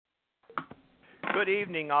Good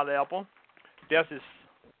evening, Apple. This is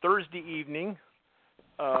Thursday evening,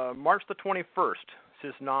 March the 21st. This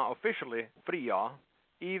is now officially fria,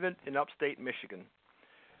 even in upstate Michigan.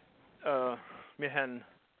 Mihen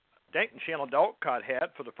denken tjäna dagkad här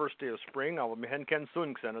för the first day of spring. Av mihen ken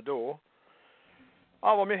sungsen då.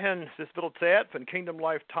 Av mihen this little chat from Kingdom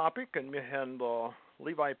Life Topic and mihen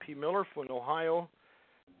Levi P. Miller from Ohio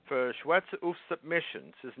för Schweizer of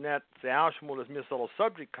Submissions. Is net the Ashmul is misal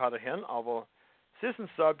subject kada hen av this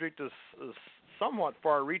subject is somewhat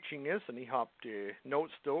far-reaching is, and he hopped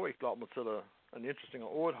notes though. Ich glaube, man soll an interesting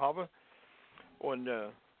ord haben. Und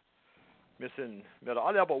müssen wir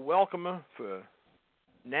alle aber welcome für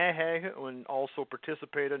Nähe und also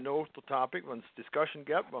participate in the topic when discussion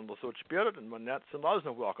gibt, when so spirit and when that's and others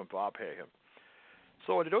welcome for abhängen.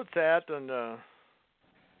 So, det ut that and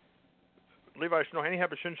Levi, ich noch eine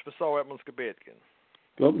habe schön für so uns Gebet gehen.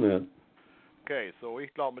 Glaub nicht. Okay, so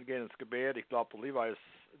ich glaube, wir gehen ins Gebet. Ich glaube, Levi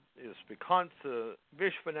ist bekannt.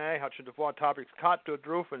 Wisch von hat schon davor Topics gehabt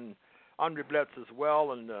drauf und andere Blätter as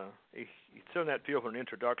well. Und ich soll nicht viel von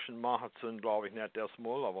Introduction machen, glaube ich nicht das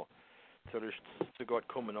Mal, aber soll ich zu Gott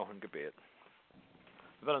kommen noch ein Gebet.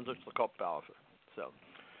 Wir werden uns den Kopf baufen. So.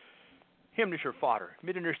 Himmlischer Vater,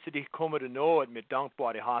 mit uns zu dich kommen und know mit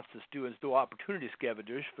dankbar die Herz, dass du uns die Opportunities geben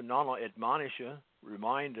durch, voneinander admonische,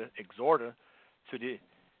 reminder, exhorte, zu die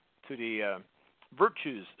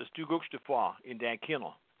virtues, as du guckst vor in dein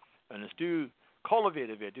Kinder. Und as du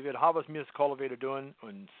cultivated wird, du wirst haben es mir cultivated tun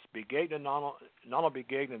und begegnen, einander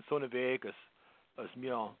begegnen, so eine Weg, as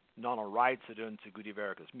mir einander reizen tun zu gute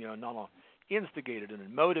Werke, as mir einander instigated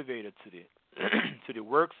und motivated zu die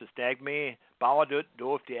Works, as der mir bauen dort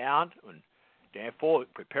auf die Erde und der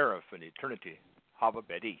Volk prepare für die Eternity, habe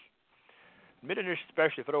bei dich. Mit uns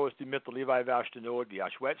especially für uns, die mit der Levi Vers zu know, die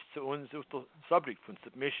schwätzt zu uns auf der Subject von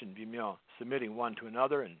Submission, wie wir submitting one to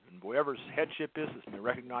another, and whoever's headship is, as we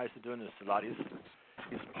recognize it doing this a lot, is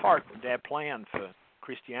part of that plan for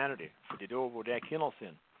Christianity, für die Dove, wo der Kinder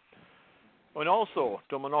sind. Und also,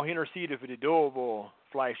 da man noch intercede für die Dove, wo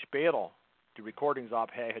vielleicht später die Recordings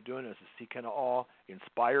abhängen tun, dass sie können auch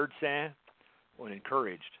inspired sein und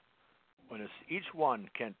encouraged. Und as each one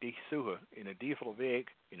kann dich suchen in a tiefer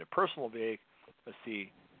Weg, in a personal Weg, as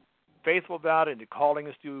sie faithful about in the calling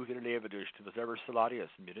as du für Leben durch, was ever Salat ist.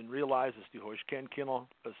 Wir didn't realize as du heute kein Kinder,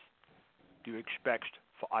 as du expectst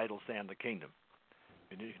for idols and the kingdom.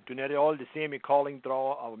 Wir do nicht all the same calling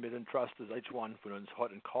draw, aber wir didn't trust as each one von uns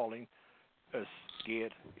hat ein calling, as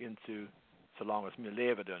geht into, solange as wir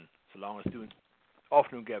leben dann, solange as du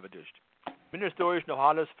Hoffnung geben durch. Wenn es durch noch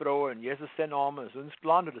alles froh in Jesus sein Name ist uns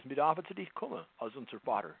gelandet, dass wir dafür zu dich kommen, als unser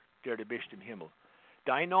Vater, der du bist im Himmel.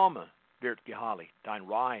 Dein Name wird geheiligt, dein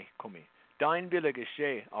Reich komme, dein Wille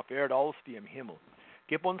geschehe auf Erde als wie im Himmel.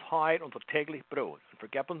 Gib uns heute unser täglich Brot und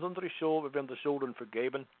vergib uns unsere Schuld, wie wir unsere Schulden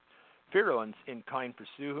vergeben. Führe uns in keine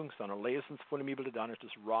Versuchung, sondern lese uns von dem Übel, dann ist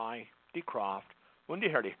das Reich, die Kraft und die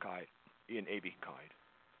Herrlichkeit in Ewigkeit.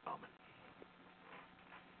 Amen.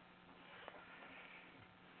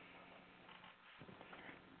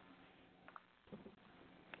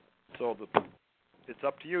 So it's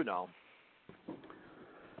up to you now.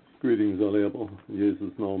 Greetings, Aliable, in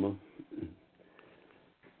Jesus' name.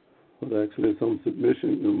 But actually, some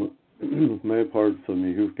submission on my part from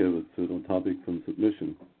me, who've given to the topic from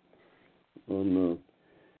submission. On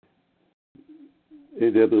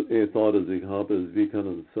a thought as ich habe, is wie kann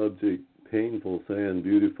ein Subject painful sein,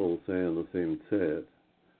 beautiful sein an der same Zeit.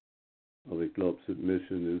 Aber ich glaube,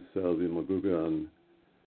 submission ist, wie man guckt an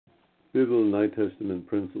Biblical New Testament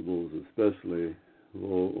principles, especially,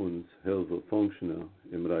 wo uns helfen funktionieren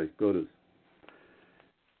im Reich Gottes.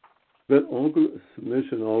 Wird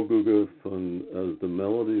submission angucken von as the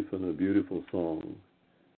melody von a beautiful song.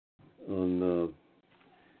 Und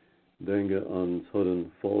denke an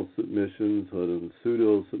certain false submissions, certain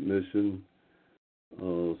pseudo submission,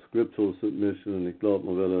 scriptural submission, und ich glaube,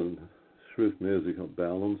 man will ein schriftmäßiger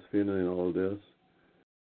Balance finden in all das.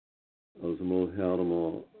 Also man hat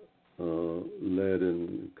mal led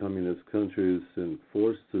in communist countries and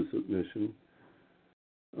forced to submission.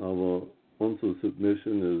 Aber unsere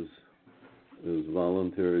submission is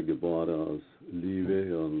voluntary Gebot aus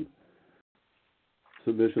Liebe und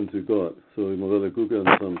submission to God. So we will look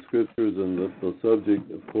at some scriptures, and the subject,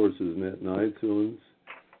 of course, is not nigh to uns.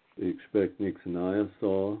 We expect nichts nahe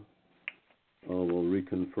saw. Will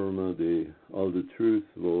reconfirm all the truth,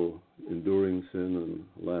 will enduring sin and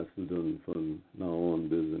lasted from now on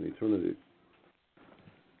bis in eternity.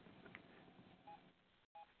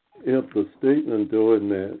 If the statement though in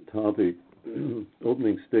that topic,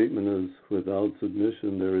 opening statement is without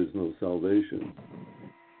submission there is no salvation.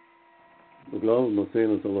 wir glauben, wir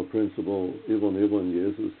sehen es aller Principle, über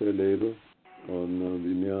Jesus erleben und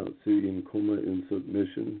wie wir zu ihm kommen in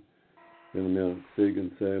Submission, wenn wir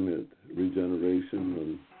segnen sein mit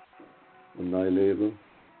Regeneration und neu leben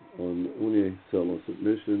und ohne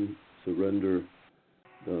Submission, Surrender,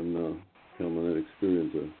 dann kann man nicht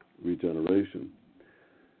experience a regeneration.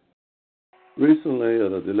 Recently,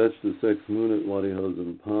 de letzte 6 Monate, wat ik had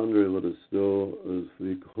een ponder wat is zo, is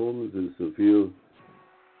wie komt er zoveel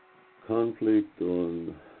conflict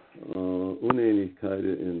en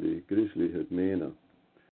oneenigheden in de christelijke mena.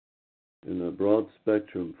 In een broad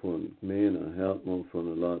spectrum van mena houdt man van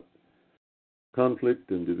een lot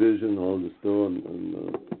conflict and division, all the store, en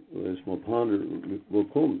als man ponder, wo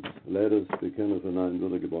komt, let us bekennen van een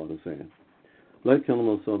wilde geboren zijn. Lijkt kan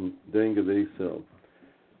man zo'n denken bij zelf.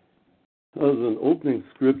 As an opening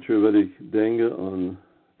scripture wil ik denken aan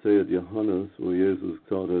het Johannes, waar Jezus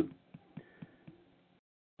gezegd had,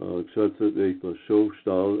 ik schätze ik dat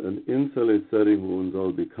Schofstal, en in zijn setting waar ons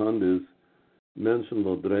al bekend is, mensen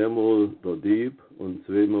wat 3-maal de diep en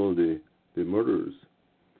 2-maal de murderers.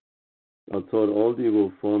 Dat zei al die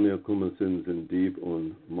waar voor mij komen zijn diep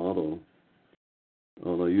en model,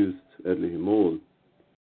 en hij juist etliche maal.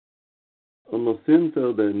 En maar sin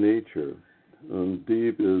is by nature, en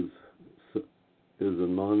diep is a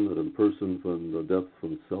man or a person from the depth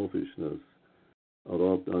from selfishness,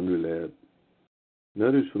 or up unrelated.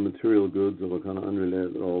 Not is from material goods, or kind of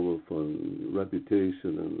unrelated, all from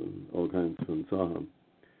reputation and all kinds of saham.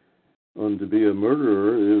 And to be a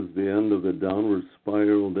murderer is the end of a downward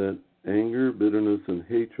spiral that anger, bitterness, and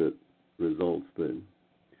hatred results in.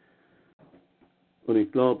 Und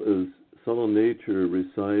ich glaube, is some nature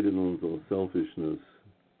reside in unserer selfishness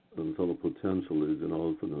and some potential is in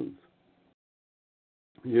all von uns.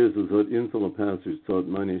 Jesus hat in so einer passage gesagt,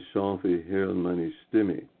 meine Schafe hören meine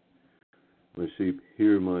Stimme. My sheep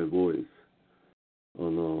hear my voice.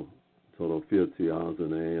 Und so 40 Jahre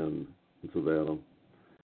und so weiter.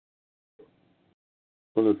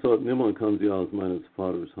 Und sagt, niemand kann sie aus meines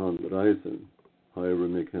Vaters Hand reißen. However,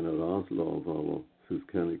 wir können rauslaufen, aber es ist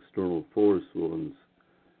kein external force, wo uns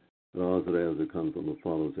rausreißen kann von der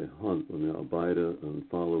Vaters Hand. Und wir arbeiten und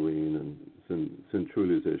folgen ihn und sind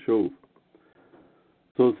truly sehr Schof.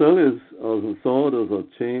 So cel is als een soort als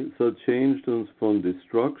so changed uns von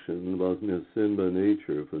destruction, was wir sin by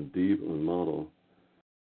nature, von deep and model,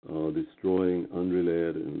 destroying,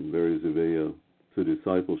 unrelated, and various ways to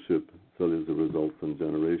discipleship, so is the result von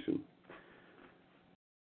generation.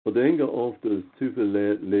 Ich denke oft, dass zu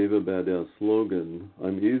viel leben bei der Slogan,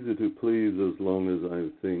 I'm easy to please as long as I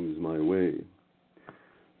have things my way.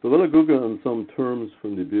 So will I go on some terms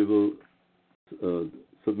from the Bible,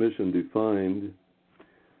 submission defined.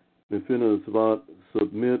 We finden what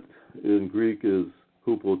submit in Greek is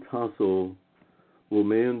hupotasso, will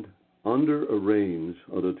mean under arrange,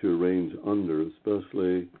 or to arrange under,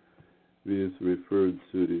 especially wie es referred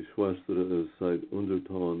to die Schwester es seid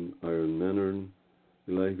untertan euren Männern,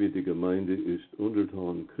 gleich wie die Gemeinde ist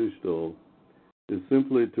untertan Christo, is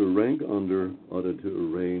simply to rank under or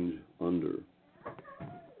to arrange under.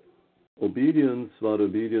 Obedience, what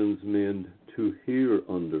obedience meant to hear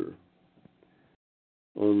under.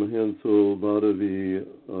 Und so waren wir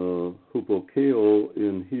hupokeo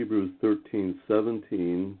in Hebrews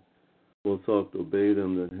 13:17, wo sagt, obey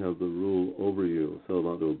them that have the rule over you. So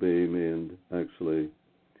that obey meant actually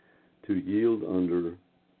to yield under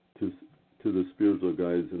to the spiritual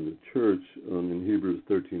guides in the church. In Hebrews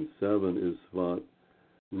 13:7 is what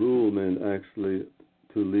rule meant actually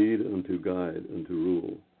to lead and to guide and to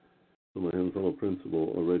rule. So my hands on a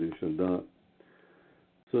principle already should that.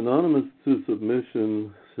 Synonymous to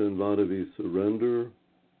submission sind Wörter wie surrender,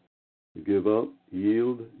 give up,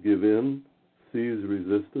 yield, give in, cease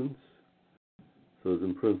resistance. So as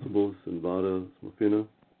in principles in Wörter smafina.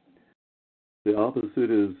 The opposite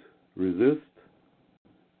is resist.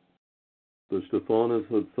 So Stephanus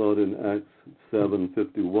had thought in Acts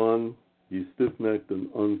 7:51, ye stiff-necked and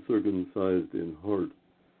uncircumcised in heart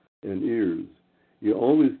and ears. You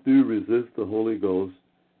always do resist the Holy Ghost,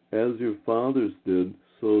 as your fathers did,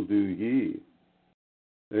 so do ye.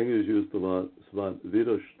 English used a lot,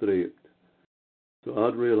 widerstrebt. So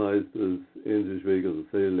I'd realized as English wegen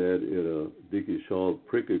say led a dickie shawl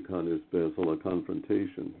pricken kann is by a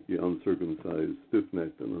confrontation, ye uncircumcised,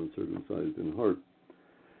 stiff-necked and uncircumcised in heart.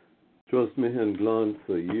 Trust me and glance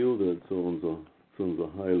yielded so unser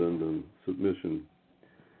Heiland and submission.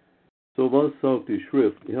 So was sagt die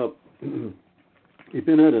Schrift? Ich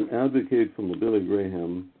bin an advocate from the Billy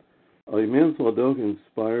Graham. I mean, so dog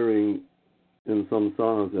inspiring in some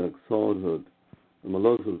songs like Sawhood. And my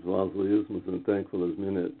love of Vasiliismus and thankful as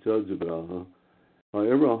minute Judge Braha.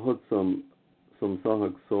 However, I had some some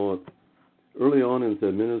sahak saw it early on in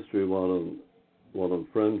their ministry while a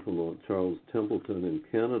friend from Charles Templeton in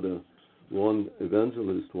Canada, one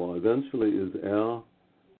evangelist, eventually is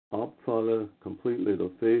abfalle, completely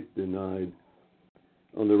the faith denied.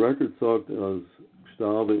 On the record sagt as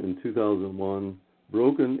gestorben in 2001,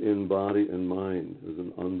 broken in body and mind as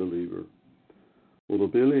an unbeliever. Well,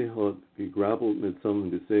 Billy had grappled with some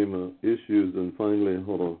of the same issues and finally had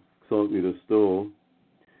gesagt wieder stole.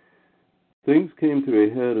 Things came to a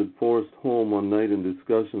head at Forest Home one night in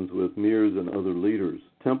discussions with Mears and other leaders.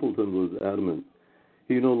 Templeton was adamant.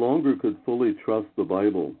 He no longer could fully trust the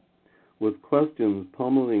Bible. With questions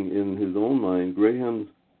pummeling in his own mind, Graham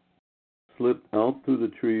slipped out through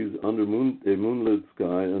the trees under a moonlit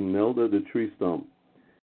sky and knelt at a tree stump.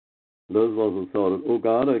 Those was thought, oh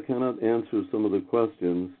God, I cannot answer some of the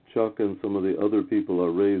questions Chuck and some of the other people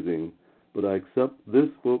are raising, but I accept this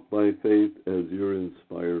book by faith as your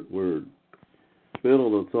inspired word.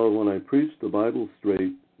 Bill, that's all. When I preach the Bible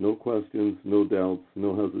straight, no questions, no doubts,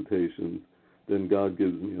 no hesitations, then God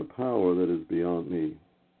gives me a power that is beyond me.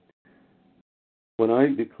 When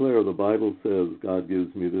I declare the Bible says God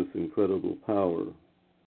gives me this incredible power,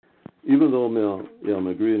 even though I'm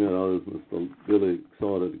agreeing that others Mr. Billy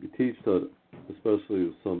saw that he teach that, especially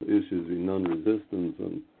with some issues in non-resistance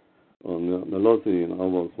and on melody and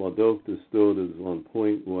almost what Dr. stood is one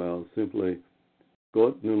point where simply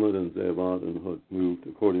Gott nummer den zij wat and had moved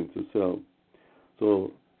according to self.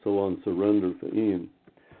 So on surrender for ihn.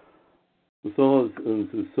 So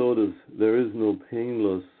there is no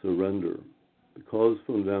painless surrender. Because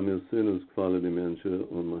von der mir sinnes gefallen die Menschen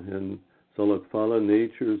und man hen soll gefallen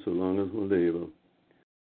nature solange es man lebe.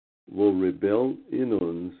 Wo rebel in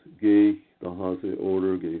uns gegen the Hase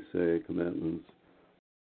order, gegen say commandments.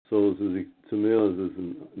 So to me is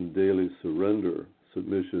a daily surrender,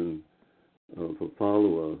 submission for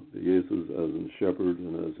follower, Jesus as a shepherd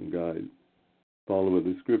and as a guide. Follower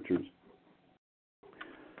the scriptures.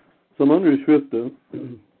 Some andere Schriften,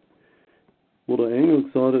 wo der Engel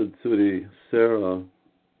gesagt zu die Sarah,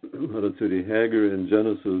 oder zu die Hagar in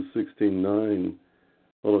Genesis 16:9,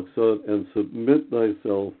 hat gesagt, and submit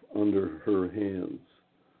thyself under her hands.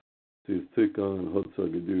 Sie ist tickern und hat sie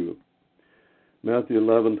gedu. Matthew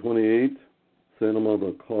 11:28, send them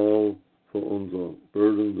the call for unsere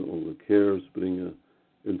burdens, unsere cares bringen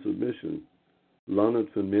in submission. Landet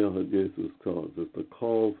von mir hat Jesus gesagt. Das ist the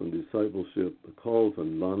call von discipleship, the call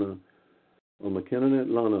von Lana. Und man kann nicht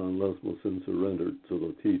lernen unless man sin surrendered to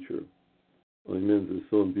the teacher. Und ich meine, es ist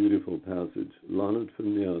so ein beautiful passage. Lernet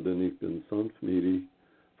von mir, denn ich bin sanftmütig,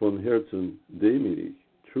 von Herzen demütig,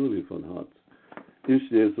 truly von Herz. Ich,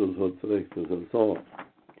 Jesus, hat recht, das er sagt.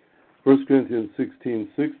 1 Corinthians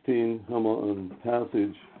 16:16 haben wir ein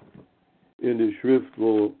Passage in der Schrift,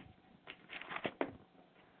 wo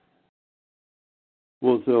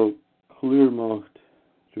so clear macht,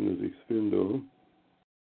 schön, dass ich es finde.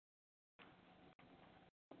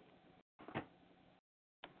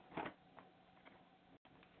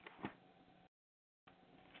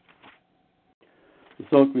 Es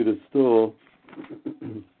sagt wieder so,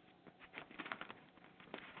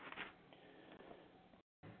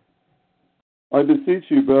 I beseech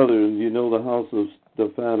you, brethren, you know the house of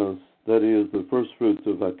Stephanas, that he is the firstfruits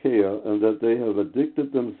of Achaia, and that they have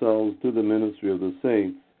addicted themselves to the ministry of the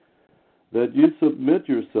saints, that you submit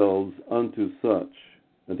yourselves unto such,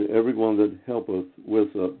 and to everyone that helpeth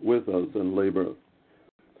with us and laboreth.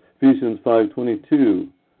 Ephesians 5:22,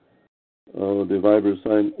 die Weiber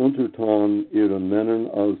seien untertan ihren Männern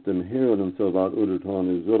aus dem Herrn, und so weit untertan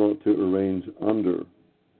is to arrange under.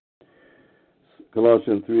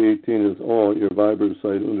 Colossians 3:18 is all, ihr Weiber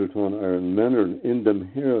seid untertan euren Männern in dem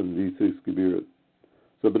Herrn, wie sich's gebührt.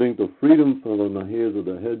 So bringt the freedom from the Nahers of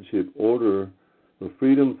the headship order, the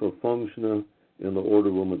freedom for functionen in the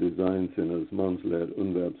order wo man designs in as mansled,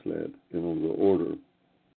 unverbsled, in unsere order.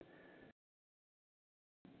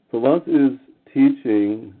 For what is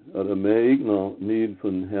teaching at a meigna need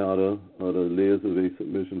von Herre, at a laser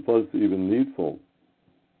submission, was even needful?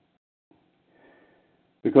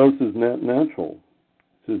 Because it's not natural.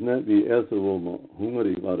 It's not the essence of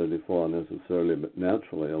hungry before necessarily, but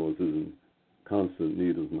naturally I was in constant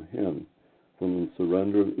need of my hand. From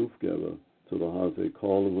surrender and aufgabe to the Hase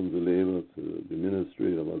call of unser Leben, to the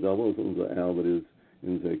ministry, aber da was unser Erbe ist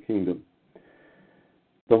in the kingdom.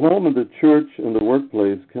 The home and the church and the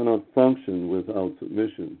workplace cannot function without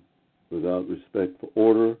submission, without respect for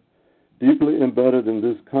order. Deeply embedded in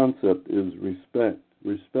this concept is respect.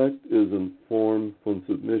 Respect is a form von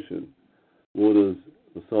submission. Wo das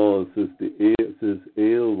so es ist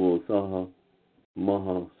wo Sache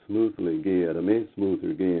maha smoothly gehen, mehr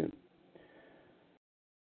smoother gehen.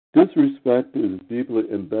 Disrespect is deeply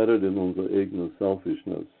embedded in onze eigen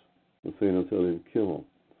selfishness. We zijn het al in kimmel.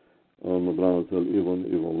 We blijven het al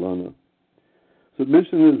even lange.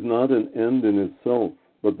 Submission is not an end in itself,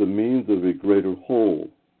 but the means of a greater whole.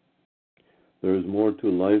 There is more to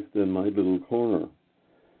life than my little corner.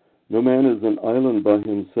 No man is an island by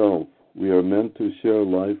himself. We are meant to share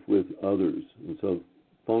life with others. And so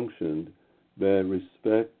functioned by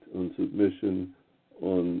respect and submission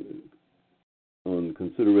on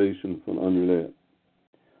consideration van andere.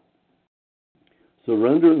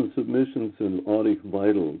 Surrender and submission zijn erg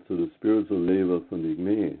vital to the spiritual leven van die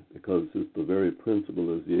me, because it's the very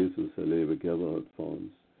principle as Jesus het leven gegeven had van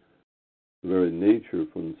ons. The very nature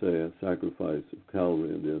from, say, a sacrifice of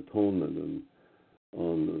Calvary and the atonement, and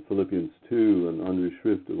on Philippians 2 and andere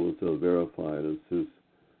schriften was verified as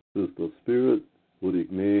the spirit wat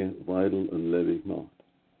ik me vital and levendig maakt.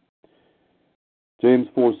 James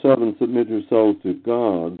 4:7, submit yourselves to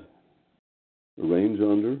God, arrange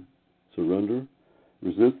under, surrender,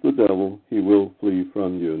 resist the devil, he will flee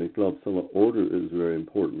from you. And ik geloof dat order is very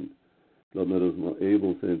important. Ik geloof dat we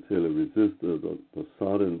able zijn te resisten, dat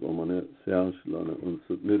Satan om aan zelfslaan en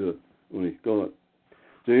submitten aan God.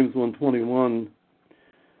 James 1:21,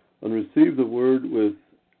 and receive the word with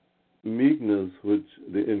meekness, which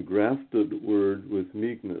the engrafted word with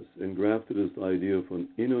meekness. Engrafted is the idea of an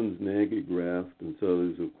in ons nagegraft, and so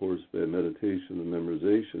is of course by meditation and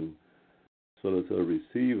memorization. So that I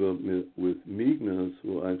receive with meekness,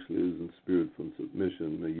 well actually is in spirit from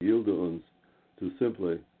submission. We yield ons to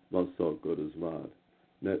simply wat sagt God is waard.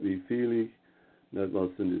 Net wie feelig, net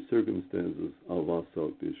was in the circumstances, al wat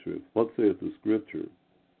sagt die Schrift. What saith the Scripture?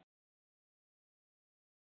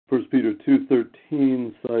 1 Peter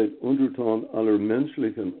 2:13, seid untertan aller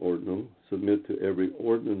menschlichen Ordnung, submit to every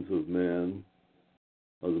ordinance of man,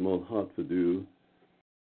 as man hat to do.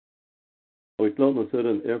 Ik geloof dat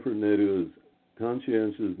een effort naar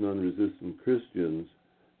conscientious, non-resistant Christians,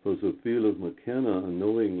 for so feel of McKenna and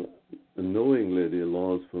knowingly the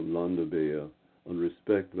laws from Landabea and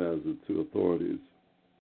respect vases to authorities.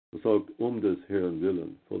 Das auch des Herrn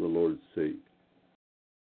willen, for the Lord's sake.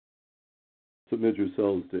 Submit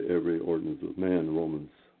yourselves to every ordinance of man, Romans,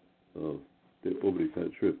 the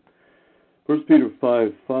Obrigkeit Schrift. 1 Peter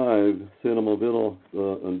 5:5, Senamovil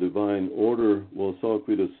and divine order will talk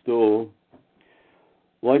with a stow.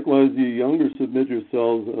 Likewise, ye younger, submit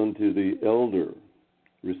yourselves unto the elder.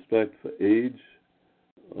 Respect for age.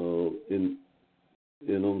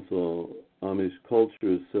 In onze Amish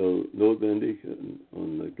culture is zo noodwendig.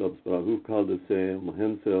 En ik geloof dat hoe kan dat zijn, maar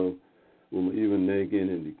hen zelf, even negen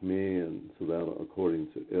in die mee, en so according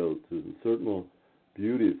to el, to a certain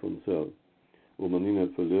beauty from self.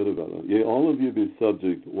 Yea, all of you be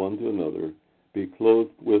subject one to another, be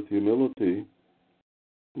clothed with humility,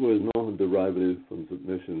 who is not a derivative from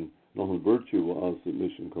submission, not a virtue of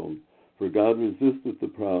submission comes. For God resisteth the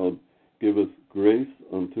proud, giveth grace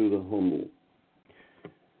unto the humble.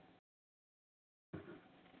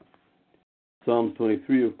 Psalms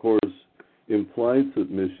 23, of course, implied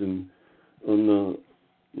submission. Und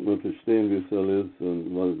wir verstehen, wie es ist,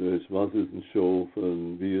 und was ist ein Schof,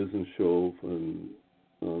 und wie ist ein Schof, und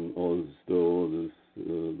alles da,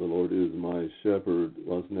 the Lord is my shepherd,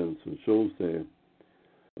 was nennt es ein Schof sein.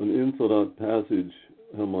 And into that passage,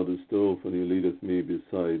 Hamad is stove, and he leadeth me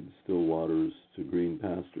beside still waters to green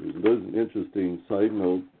pastures. And there's an interesting side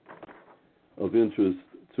note of interest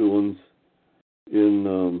to us in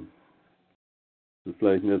the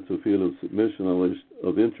vielleicht nicht so viel of submission,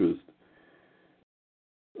 of interest.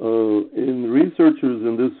 In researchers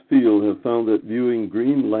in this field have found that viewing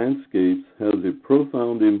green landscapes has a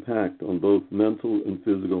profound impact on both mental and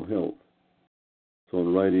physical health. So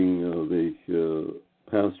I'm writing the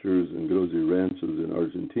pastures and grocery ranches in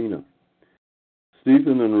Argentina.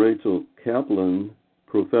 Stephen and Rachel Kaplan,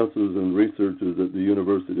 professors and researchers at the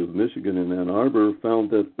University of Michigan in Ann Arbor, found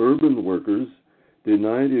that urban workers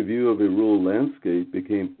denied a view of a rural landscape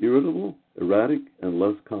became irritable, erratic, and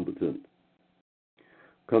less competent.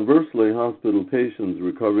 Conversely, hospital patients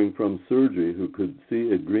recovering from surgery who could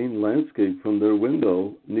see a green landscape from their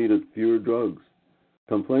window needed fewer drugs,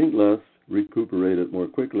 complained less, recuperated more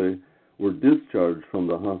quickly, were discharged from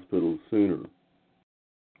the hospital sooner.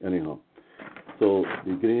 Anyhow, so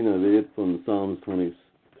the green weet from Psalms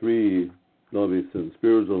 23, love is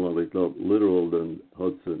spiritual, love is literal, then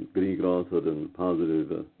Hudson, green grass had a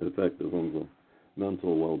positive effect on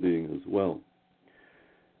mental well-being as well.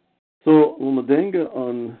 So, when we denken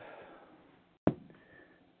on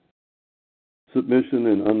submission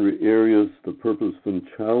in other areas, the purpose from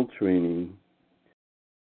child training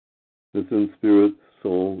is in spirit,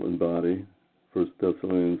 soul, and body. 1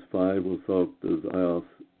 Thessalonians 5 was talked as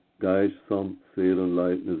Geist samt Seele und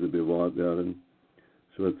Leitnisse bewahrt werden,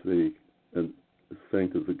 Schwarzweg and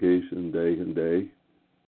sanctification day and day.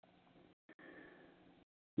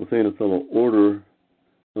 We're saying it's all order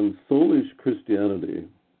and soulish Christianity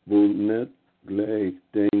will net gleich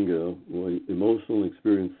denken, or emotional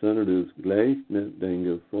experience centered is gleich net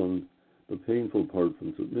denken from the painful part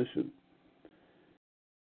from submission.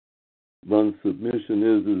 When submission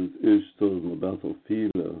is so battle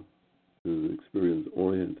feeler is experience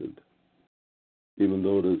oriented. Even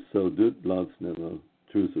though it is so did Blatsnema,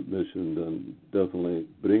 true submission, then definitely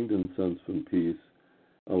bring them sense from peace.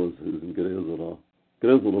 I was in Gresel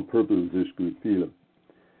purpose is good feeler.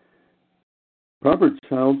 Proper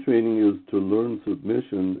child training is to learn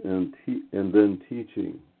submission and then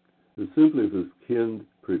teaching. It's simply this kind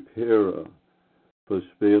prepare for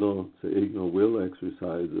später zu eigener will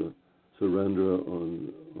exercise, surrender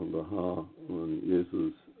on the ha, on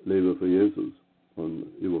Jesus, Leben für Jesus, on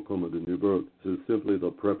überkomme the new birth. It's simply the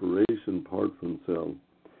preparation part from self.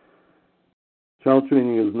 Child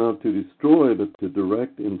training is not to destroy, but to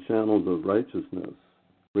direct in channels of righteousness,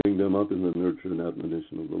 bring them up in the nurture and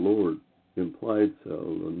admonition of the Lord. Implied self,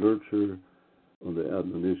 the nurture on the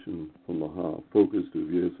admonition from the ha, focus to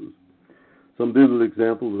Jesus. Some biblical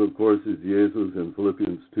examples, of course, is Jesus in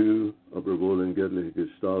Philippians 2, aber wohl in göttliche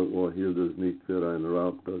Gestalt war, hielt es nicht für ein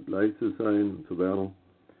Raub, Gott gleich zu sein und zu werden.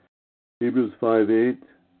 Hebrews 5:8,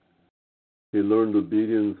 he learned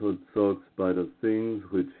obedience by the things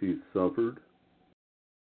which he suffered.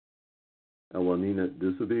 War nie nicht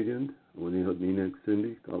disobedient, war nie hat nie nicht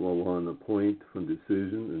gesündigt, aber war an a point from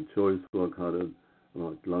decision and choice work had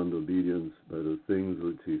learned obedience by the things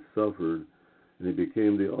which he suffered, and he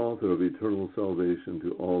became the author of eternal salvation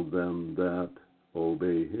to all them that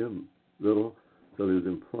obey him. Little, so it is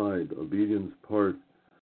implied, obedience part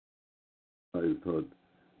I thought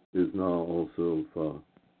is now also for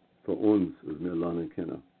uns as wir lernen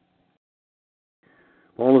kennen.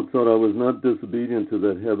 Paul had thought I was not disobedient to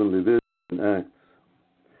that heavenly vision in Acts.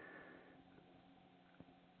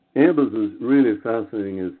 Ambas is really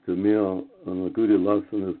fascinating is to me on a good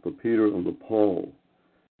lesson is for Peter and the Paul.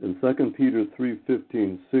 In 2 Peter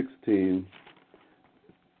 3:15-16,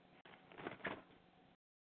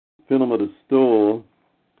 finden wir das da,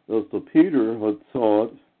 dass der Peter had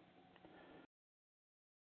taught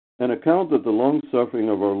an account that the long-suffering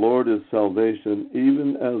of our Lord is salvation,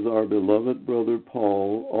 even as our beloved brother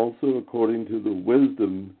Paul, also according to the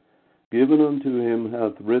wisdom given unto him,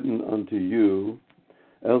 hath written unto you,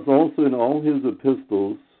 as also in all his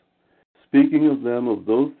epistles, speaking of them of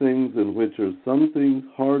those things in which are some things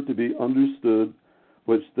hard to be understood,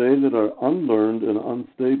 which they that are unlearned and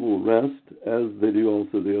unstable rest, as they do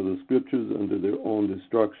also the other scriptures, unto their own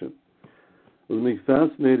destruction. What makes me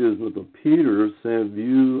fascinated is with the Peter saying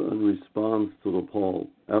view and response to the Paul.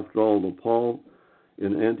 After all, the Paul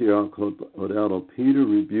in Antioch had out of Peter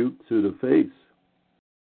rebuked to the face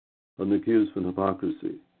and accused from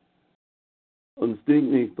hypocrisy. Und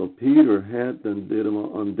stinkt nicht, der Peter hat dann wieder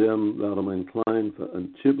an dem, warum ein klein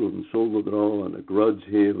ein Chip auf den Schulter drauf und ein Grudge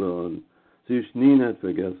heben und sie ist nie nicht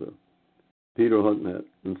vergessen. Peter hat nicht.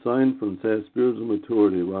 And sign from his spiritual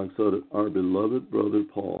maturity, like so that our beloved brother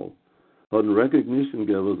Paul had recognition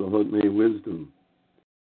given us, had made wisdom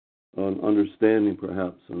on understanding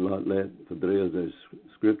perhaps and not let verdrehe the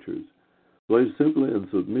scriptures. So he's simply in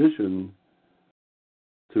submission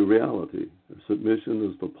to reality. Submission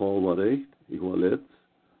is for Paul wat echt, ich war letzt,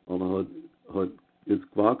 und hat jetzt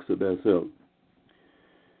gewachsen bei self.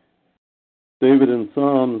 David in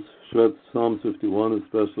Psalms, Psalm 51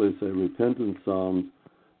 especially, say repentant Psalms,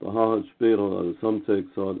 the Hahad Spedal, some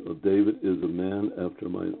texts of David is a man after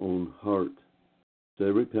my own heart. Say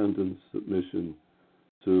repentance, submission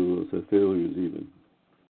to say failures even.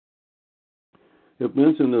 I've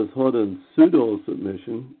mentioned this hard and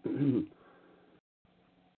pseudo-submission.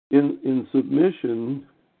 In submission,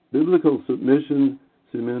 biblical submission,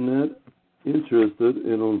 sind wir nicht interested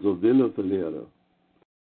in unser Wille verlieren.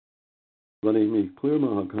 Wenn ich mich klar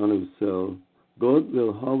machen kann, ist so, Gott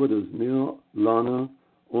will haben, dass wir lernen,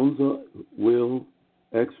 unser Will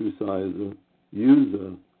exercise,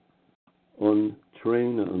 use und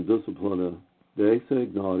trainen und disziplinen, durch die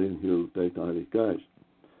Gnade und Hilfe durch den Heiligen Geist.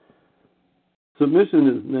 Submission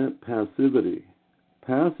is not passivity.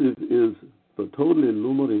 Passive is for totally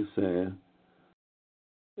lumering say,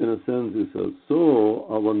 in a sense, is so,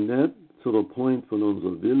 aber nicht zu der Point von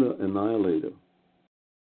unser Wille annihilator.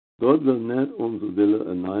 Gott will nicht unser Wille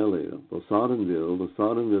annihilator. Was Satan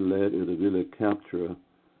will let ihre Wille capture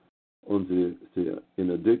und sie in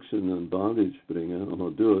addiction and bondage bringen, und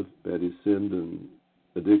er tut bei die Sünden,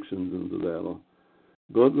 addictions und so weiter.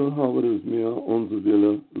 Gott will haben es mir unsere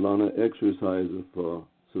Wille lange exercise for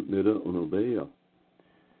submitte und obey.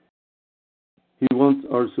 He wants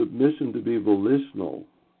our submission to be volitional.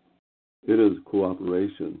 It is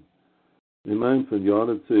cooperation. In mijn van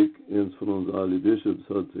Jadetik, eens van onze alle bishops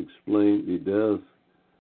had explained wie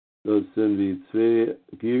dat zijn wie twee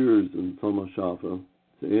gears in Thomas schaffen.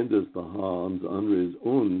 De ene is de hand, de andere is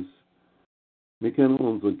ons. We kunnen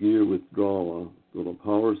onze gear withdrawen door een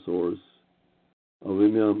power source. Aber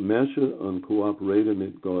wenn wir messen und kooperieren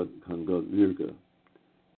mit Gott, kann Gott wirken.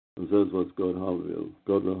 Und das ist, was Gott haben will.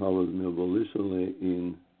 Gott will haben, dass wir volitionally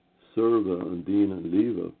ihn serven und dienen und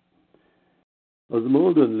lieben. Als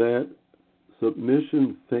Molden lädt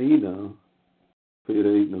submission feina für ihre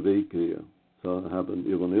eigene Weg kriegen. So happen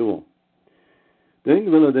immer.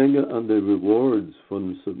 Denken an the rewards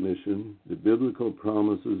von submission, the biblical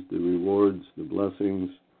promises, the rewards, the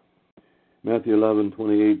blessings. Matthew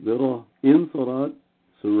 11:28 will inforat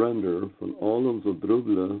surrender von all unsere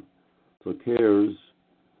Drüble zur cares,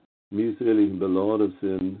 mühselig beladen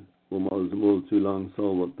sind, wo man als mal zu lang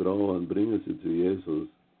soll trauen und bringen sie zu Jesus.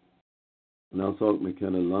 Und er sagt, wir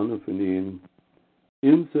können lernen von ihnen,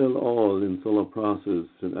 in so a process,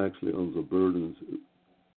 and actually unsere burdens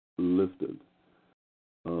lifted.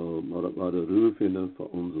 Maar de roefinden van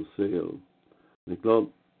onze ziel. Ik geloof,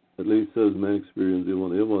 at least says my experience,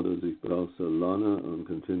 immer, dass ich brauche lernen and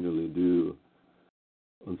continually do.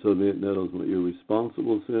 Und so nicht, dass wir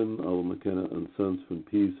irresponsible sind, aber wir können einen Sense von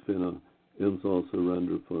Peace finden, in so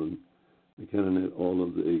Surrender von, wir können nicht all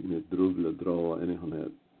of the eigene Drüble drauen, anyhow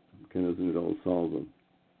nicht. Wir können es nicht all solven.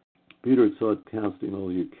 Peter said, casting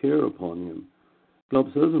all your care upon him. Ich glaube,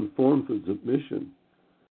 es ist eine Form von Submission.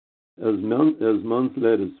 As man's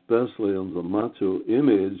led especially unser macho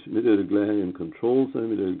image, mit der gleich in Control sein,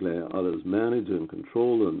 mit der gleich alles managen und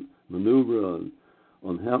control und manöver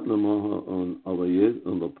und happen machen aber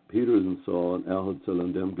Peter ist so, und hat zu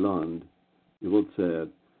dem Gland, you would say,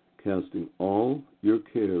 casting all your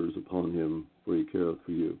cares upon him, for he careth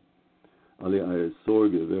for you. Alle eure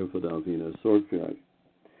Sorge, wer darf ihn sorgt für euch.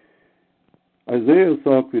 Isaiah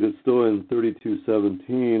sagt, wie das steht in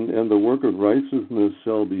 32:17, and the work of righteousness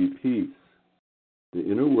shall be peace. The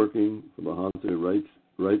inner working of the heart of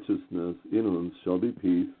righteousness in uns shall be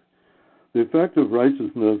peace. The effect of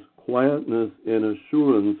righteousness, quietness and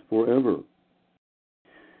assurance forever.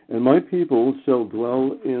 And my people shall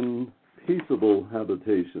dwell in peaceable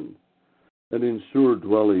habitations, and in sure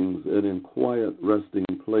dwellings, and in quiet resting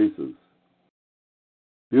places.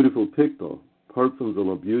 Beautiful picture. Part from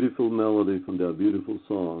the beautiful melody from that beautiful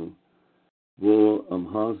song, wo am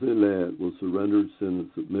Hase lad was surrendered sin and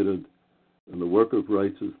submitted, and the work of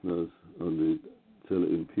righteousness till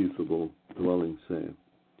in peaceable dwelling say.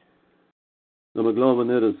 Na man glaube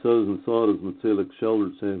nicht, dass so und so, dass man zählig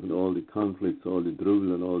sheltered sein von all die conflicts, all die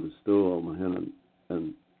Drübel and all die Stow, all man hin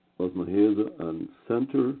and was man hese and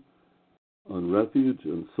center, on refuge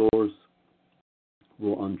and source,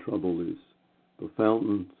 wo untroubled is. The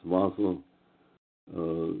fountain, Wasser,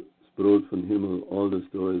 Brot von Himmel, all the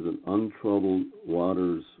stories and untroubled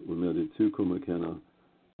waters, wo wir die Zukunft kennen,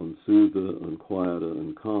 und soothe und quiete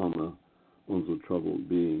und calme unsere troubled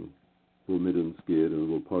being, wo mit uns geht und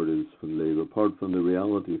wo part ist von Leben, apart from the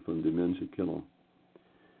reality von die Menschen kennen.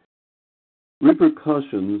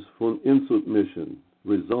 Repercussions von Insubmission,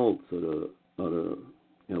 results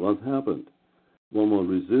was happened? When we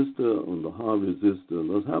resiste und the ha resiste,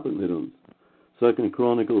 was happened mit uns? 2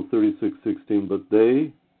 Chronicles 36:16, but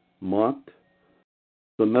they mocked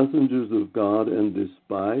the messengers of God and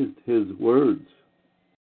despised his words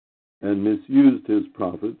and misused his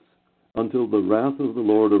prophets until the wrath of the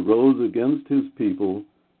Lord arose against his people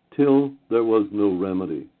till there was no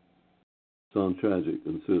remedy. Sound tragic,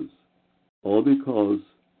 and says, all because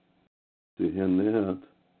sie had not,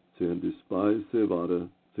 sie had despised sie Worte,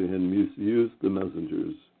 sie had misused the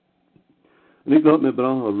messengers. Und ich glaube, wir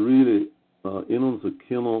brauchen really in onze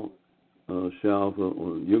Kimmel schaffen,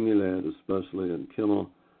 und junge Leute especially, and Kimmel,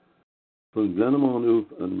 von Glennemann auf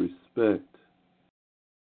and respect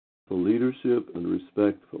for leadership, and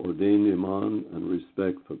respect for ordained man, and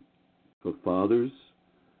respect for fathers,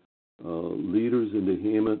 leaders in the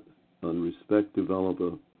Heimat, and respect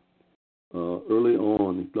developer early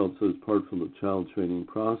on. Ich glaube, so is part from the child training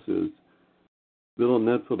process. Will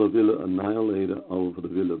nicht für die Wille annihilaten, aber für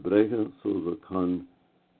die Wille brechen, so dass kann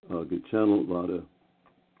gechannelt werden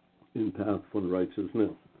in path von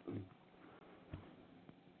righteousness.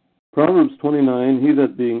 Proverbs 29, he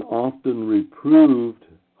that being often reproved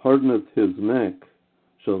hardeneth his neck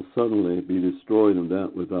shall suddenly be destroyed, and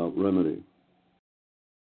that without remedy.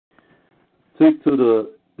 Take to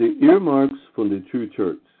the earmarks from the true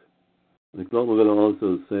church. En ik glaube, we willen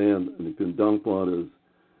also zeggen, en ik ben dankbaar, is,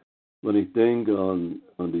 wanneer ik denk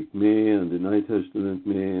aan die Kmee en de Nieuw Testament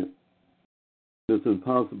mee, it's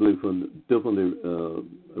possibly from different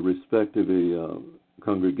respective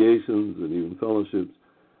congregations and even fellowships.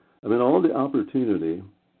 I mean, all the opportunity,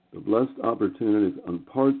 the blessed opportunities on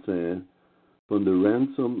part zijn van de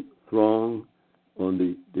ransom throng on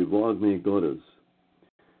de Wagner Gottes.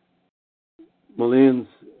 Maar eens,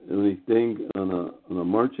 en ik denk aan een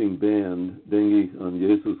marching band, denk ik aan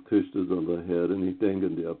Jezus Christus aan de head, en ik denk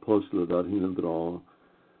aan de apostelen dat hinendra.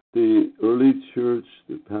 The early church,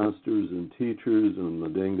 the pastors and teachers and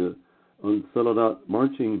Madenga, on that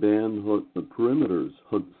marching band had the perimeters,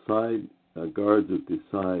 had side guards at the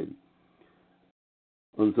side.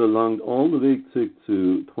 And so along all the way to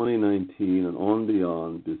 2019 and on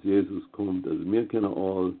beyond, as Jesus comes, as we can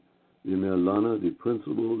all, the Merlana, the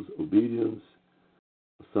principles, obedience,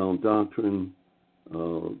 sound doctrine,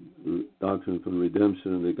 doctrine from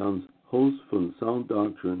redemption, and the guns host from sound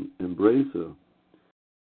doctrine, embrace it.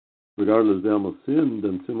 Regardless of our sin,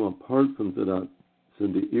 then sin apart from that,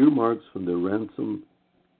 sind the earmarks from the ransom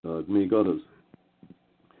me Gottes.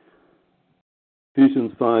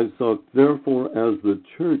 Ephesians 5 sagt, therefore, as the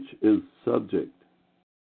church is subject,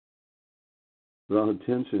 the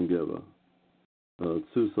attention giver,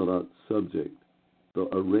 to that subject, the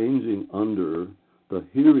arranging under, the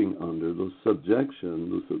hearing under, the subjection,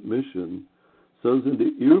 the submission, so sind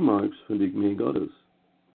die earmarks von die me Gottes.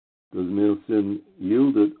 Das wir sind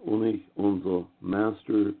yielded only unser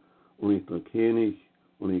Master, only der König,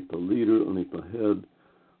 only der Leader, only der Head.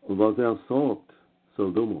 Und was sagt, so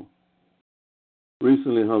dummer.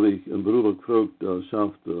 Recently habe ich einen Bruder gefragt,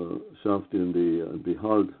 schafft in die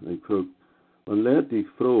Halt, ich gefragt, man lädt dich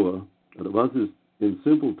froh, was ist, in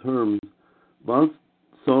simple terms, was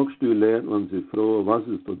sagst du lädt man sie froh, was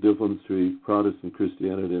ist der difference between Protestant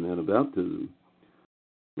Christianity and Anabaptism?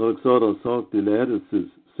 Und ich sagt die lädt, es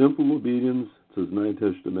ist simple obedience to the New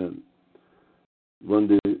Testament. When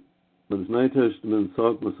das Neue Testament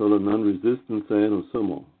sagt, man soll non-resistant sein und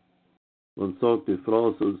so. Man sagt, die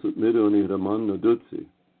Frau soll submitten und ihre Mann nur tut sie.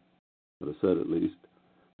 Or said at least.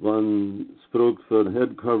 When es fragt für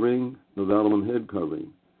head covering, nur wäre man head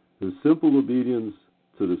covering. There's simple obedience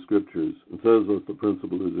to the scriptures. And says what the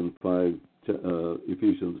principle is in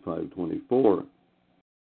Ephesians 5:24.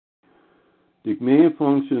 Die mehr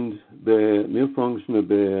functioned bei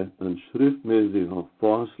einem schriftmäßigen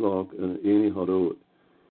Vorschlag in einiger Rot.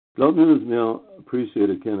 Ich glaube, wir müssen mehr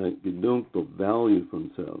appreciate keine gedunkte value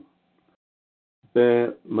von self.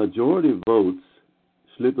 Bei majority votes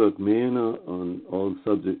schlippert mehr on all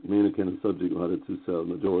subject, mehr keine subject matter to self.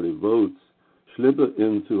 Majority votes schlippert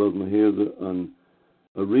into, was man hier so, an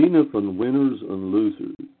arena von winners und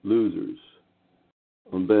losers.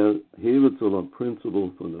 Und bei hier wird so ein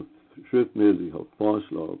Principle von der schriftmäßiger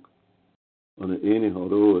Vorschlag und eine ähnliche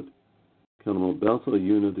Rot kann man besser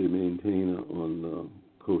Unity maintainen on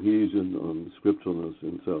cohesion, on scripturalness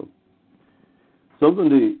himself. Some of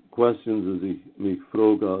the questions as ich mich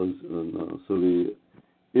frage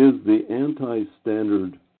is the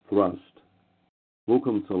anti-standard thrust, wo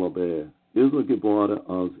kommt es dabei? Ist geboren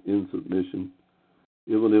als Insubmission?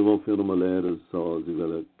 Even if wir für mal lernen, so sie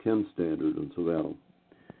will kein Standard und so weiter.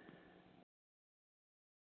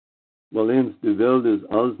 Weil die Welt ist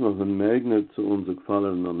alles noch ein Magnet zu unserer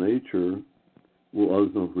gefallenen Nature, wo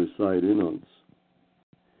alles noch reside in uns.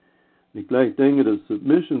 Ich gleich denke, dass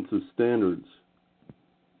Submission to Standards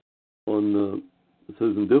on es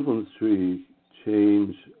ist ein difference between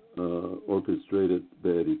change orchestrated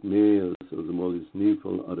by the Kmee as a more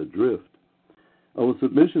needful at a drift. Our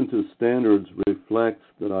submission to standards reflects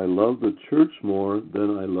that I love the church more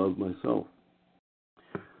than I love myself.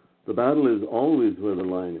 The battle is always where the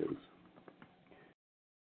line is.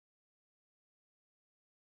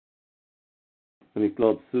 And ich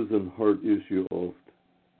glaube, es ist ein hard issue oft.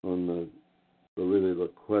 On really the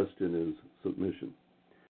question is submission.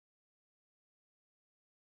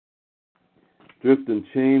 Drift and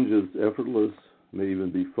change is effortless, may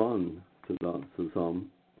even be fun to some,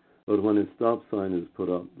 but when a stop sign is put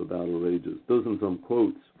up, the battle rages. Those are some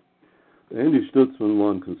quotes. Andy Stutzman,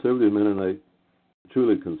 one conservative Mennonite,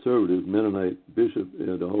 truly conservative Mennonite bishop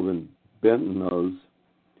in the Hoven Benton knows,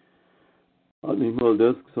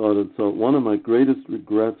 so one of my greatest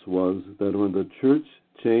regrets was that when the church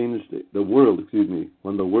changed,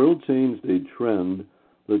 when the world changed a trend,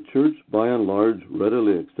 the church by and large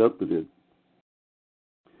readily accepted it.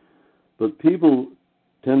 But people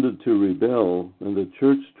tended to rebel, and the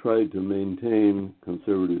church tried to maintain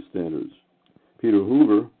conservative standards. Peter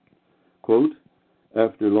Hoover, quote,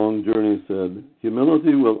 after a long journey said,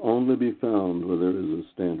 humility will only be found where there is a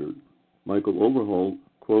standard. Michael Overholt,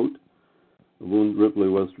 quote, of Wound Ripley,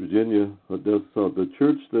 West Virginia, the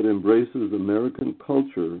church that embraces American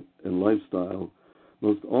culture and lifestyle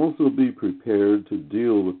must also be prepared to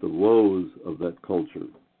deal with the woes of that culture.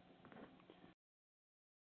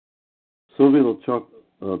 Sylvia Chuck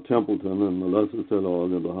Templeton and Melissa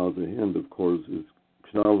Sellog and the Haza Hind, of course, is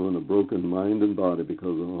in a broken mind and body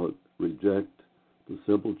because of how it reject the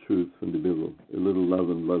simple truth from the Bible. A little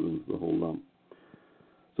leaven leavens the whole lump.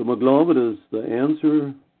 So my beloved is the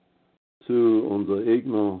answer to unser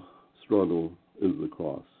eigener struggle is the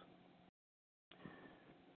cross.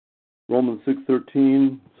 Romans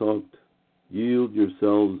 6:13 sagt, yield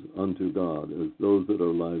yourselves unto God as those that are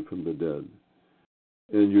alive from the dead,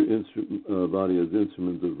 and your body as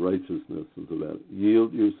instruments of righteousness is that.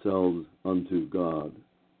 Yield yourselves unto God.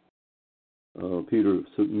 Peter,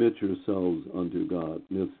 submit yourselves unto God.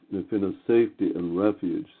 Finna safety and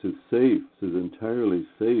refuge. Says safe, says entirely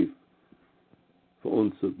safe. For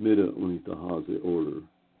uns submitten und the Hase order.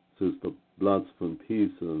 Says the Platz von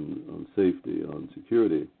peace and safety and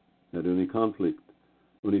security. Had any conflict,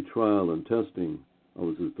 any trial and testing,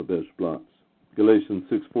 ours is the best Platz. Galatians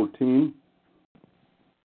 6:14.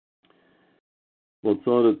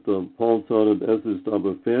 Paul sagt, es ist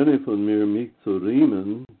aber ferne von mir, mich zu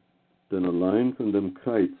riemen, denn allein von dem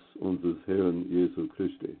Kreuz unseres Herrn Jesu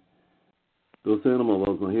Christi. Das sehen wir mal,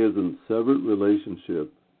 was man hier ist, ein severed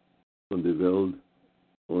relationship von der Welt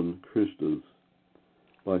und Christus,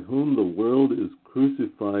 by whom the world is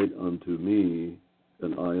crucified unto me,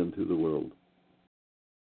 and I unto the world.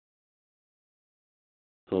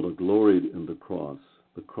 So the glory in the cross.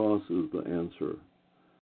 The cross is the answer.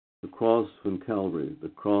 The cross from Calvary, the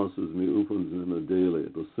cross is mir uns in der daily,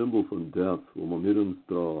 the symbol from death, wo man mit uns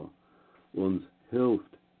dra, uns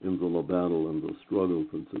hilft in the battle and the struggle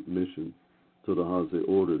from submission to the Hase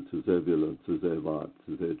order, to their Wille, to their Wort,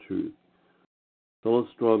 to their truth. So a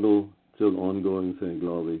struggle till ongoing saying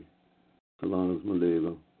glory, solange as man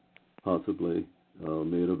leben, possibly,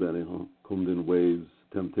 mehr oder weniger, kommt in waves,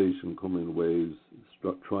 temptation come in waves,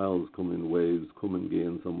 trials come in waves, come and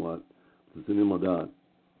gain somewhat. Das sind immer da.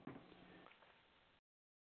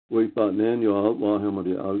 Wo ich bei 9 Jahren alt war, haben wir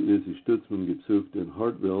die Altlese Stützmann gesucht in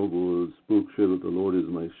Hartwell, wo das Buch schreibt, The Lord is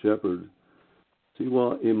my shepherd. Sie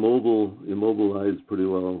war immobilized pretty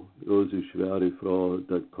well. Rosie schwere Frau,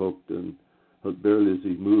 that cooked and had barely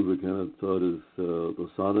sich move können, so dass the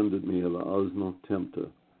Sodom did me have alles noch tempter.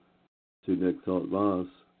 Sie next out was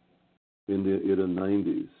in the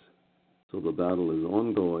 90s. So the battle is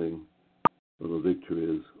ongoing, but the victory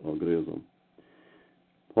is awesome.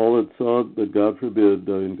 Paul had said that God forbid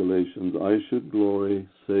in Galatians, I should glory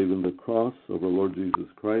save in the cross of our Lord Jesus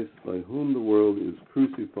Christ, by whom the world is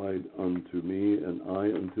crucified unto me, and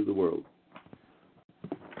I unto the world.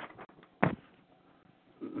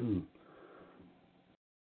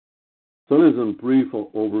 So das ist ein brief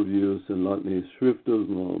Overview, sind Leute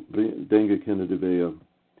Schriften, und denke kenne die Wehe.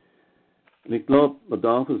 Und ich glaube, man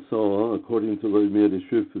darf es so, according to what mir die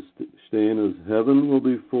Schrift stehen, is heaven will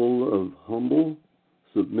be full of humble,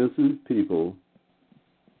 submissive people.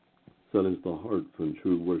 That is the heart from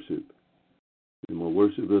true worship. You must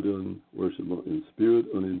worship it in spirit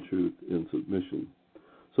and in truth, in submission.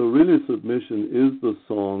 So really submission is the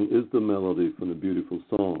song, is the melody from a beautiful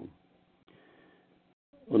song.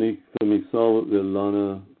 Und ich für mich selber will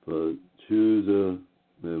lernen, choose,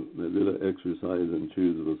 will exercise and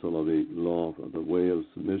choose the Salavi law, the way of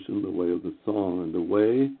submission, the way of the song, and the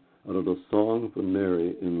way out of the song from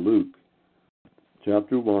Mary in Luke.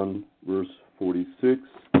 Chapter 1, verse 46,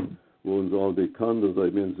 wo uns all bekannt ist,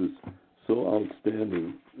 I mean, it's so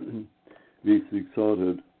outstanding, wie ich sich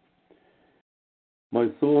gesagt. My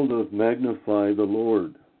soul doth magnify the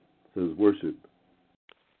Lord, says worship.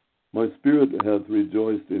 My spirit hath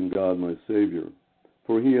rejoiced in God my Savior,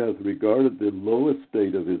 for he hath regarded the low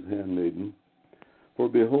estate of his handmaiden. For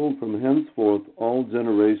behold, from henceforth all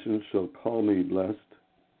generations shall call me blessed.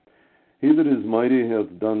 He that is mighty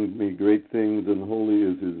hath done me great things, and holy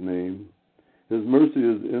is his name. His mercy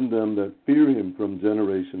is in them that fear him from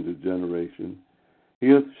generation to generation. He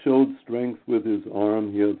hath showed strength with his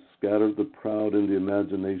arm. He hath scattered the proud in the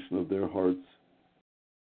imagination of their hearts.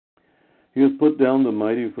 He hath put down the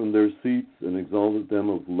mighty from their seats, and exalted them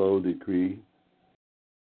of low decree.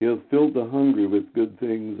 He hath filled the hungry with good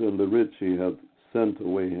things, and the rich he hath sent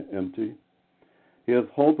away empty. He hath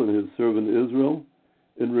holpen his servant Israel,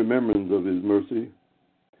 in remembrance of his mercy,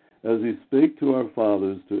 as he spake to our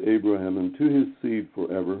fathers, to Abraham, and to his seed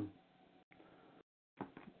forever.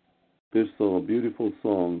 This is a beautiful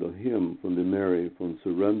song, the hymn from the Mary from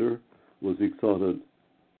surrender, was exalted.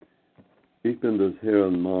 Ich bin des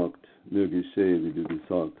Herrn Magd, mir geschehe, wie du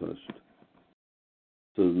gesagt hast.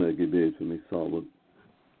 så med gebet för mig salvet.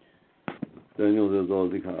 Daniel, det är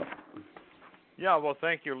allt jag har. Yeah, well,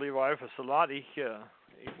 thank you, Levi, for a lot. Ich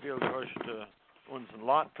feel just uns a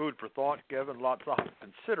lot food for thought, given lots of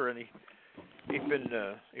consider, and ich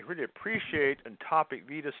really appreciate a topic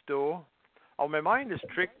wie das do. Aber mein mind ist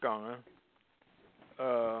trickgegangen.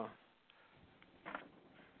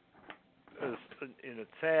 In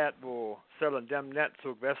der Zeit, wo selten dem nicht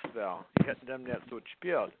so gewesen war. Ich hätte dem nicht so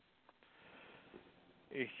gespielt.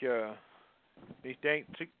 Ich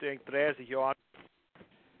denke 30 Jahre,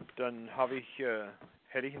 dann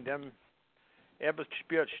hätte ich in dem etwas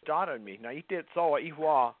gespielt, startet mich. Na, ich did so, ich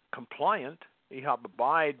war compliant. Ich habe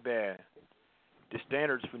abide bei den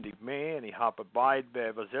Standards von der Gemeinde. Ich habe abide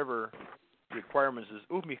bei whatever requirements es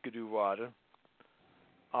auf mich gedu waren.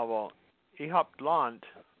 Aber ich habe gelernt,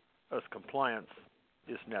 as compliance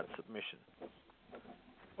is not submission.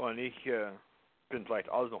 Und ich bin vielleicht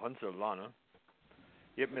alles noch anzulernen.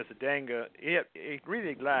 Ich habe mir so denke, ich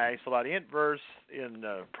really gleich, so that in verse in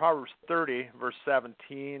Proverbs 30, verse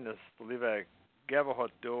 17, das Levi Gava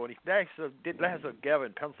hat do, und ich denke, so, das so Gava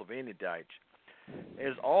in Pennsylvania Deutsch.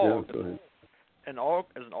 Es all, en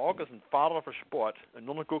August een vader voor sport, en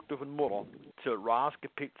dan guckt auf een Mutter, zu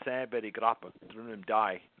rausgepickt sein bei die Grappe, drin im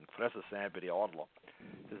Dei, und fressen sein bei die Adler.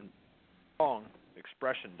 Das ist ein long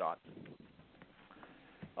expression dort.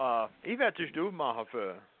 Ich werde dich machen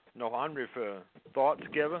für noch andere für Thoughts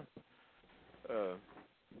geben.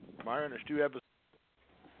 Myron, ich tue etwas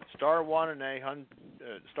Star One und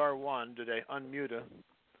Star One, do they unmute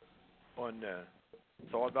und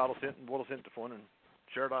so about us hinten, wo das hinten von und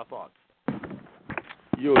share our thoughts.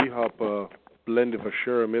 Jo, ich habe Blende für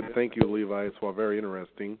Share mit. Thank you, Levi. Es war very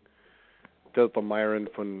interesting. Das war Myron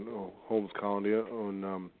von Holmes County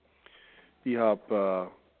und ich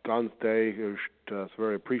habe ganz das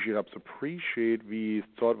very appreciate wie es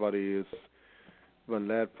dort war ist, wenn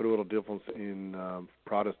Lad früher difference in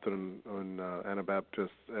Protestant und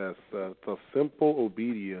Anabaptist as the simple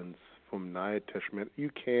obedience from Neue Testament. You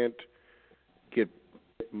can't get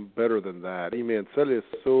better than that. Ich meine, es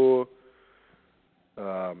ist so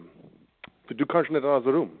du kannst nicht aus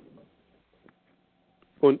dem Raum.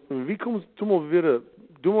 Und wie kommst du mal wieder,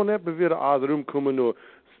 nicht wieder aus dem Raum kommen,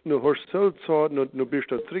 nur hast du Zeit, nur bist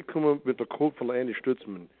du zurückgekommen mit der Code von der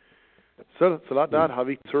Stützmann. So dat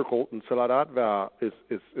habe ich zirkelt und so dat war, ist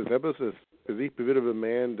ich bin wieder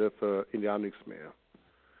bemerkt, für Indianer nichts mehr.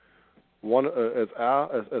 Es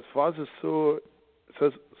war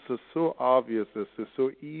so obvious, es ist so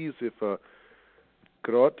easy für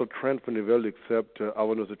gerade der Trend von der Welt akzeptieren,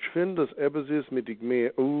 aber nur so finde, dass etwas ist mit dem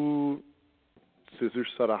mehr, es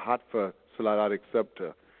ist so hart für so leider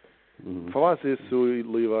akzeptieren. Für was ist so,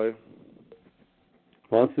 Levi?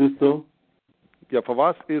 Was ist so? Ja, für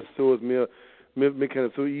was ist so, dass wir können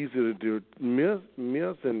es so easy to do. Wir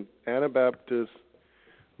sind Anabaptist,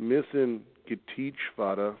 wir sind geteacht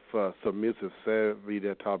worden für submissive sehr, wie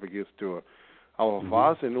der Topic ist, durch. Aber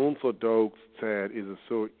was in unserer Zeit ist es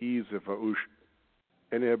so easy für uns,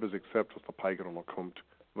 en etwas accept, was der Peiger noch kommt,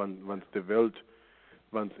 wenn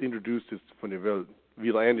es introduced ist von der Welt,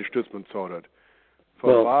 wie der Ende stützt man so hat.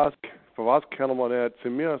 Für was kann man nicht,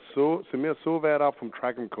 sind wir so weit ab vom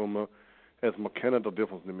Track kommen, als man kennt der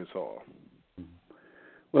Differenz nicht mehr so.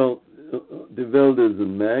 Well, die Welt ist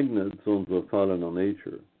ein Magnet zu unserer fallener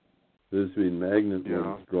Nature. Das ist wie ein Magnet, was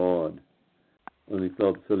uns draht. Und ich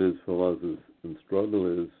glaube, das ist, für was es ein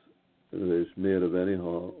Struggle ist, das ist mehr oder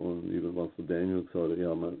weniger, und eben was der Daniel gesagt hat,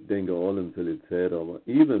 ja, man denkt alle in der Zeit, aber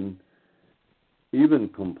even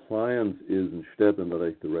compliance is a step in the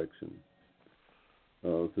right direction.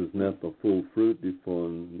 Es ist nicht der full fruit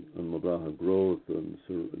davon, und man braucht growth und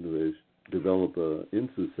so, develop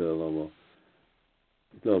into cell, aber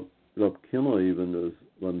ich glaube, Kinder eben, dass,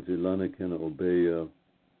 wenn sie lernen können, obey,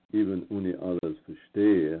 even ohne alles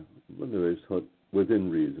verstehen, wenn du weißt, hat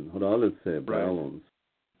within reason, hat alles sehr balance.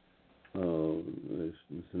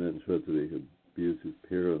 It's not schwätzig abusive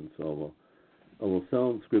parents, aber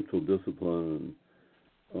sound scriptural discipline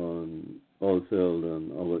und also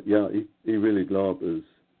dann, aber ja, ich really glaube, ist,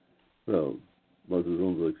 well, was ist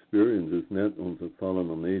unsere Experience, ist nicht unsere fallen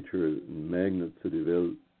nature, ein Magnet zu der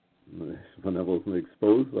Welt, man hat was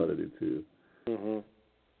exposed war dazu.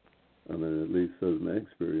 I mean, at least that's my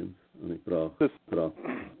experience, und ich brauche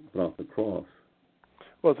the cross.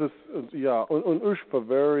 Well, es ist, ja, und ich war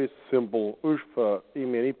very simple, ich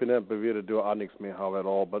meine, ich bin nicht bewährt, du auch nichts mehr habe at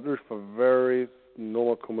all, but ich war very,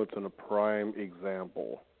 nur kommen zu einem prime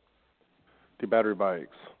example. Die battery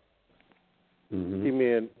bikes. Ich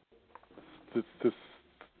meine,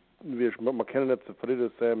 man kann nicht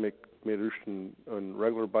zufrieden sein mit ein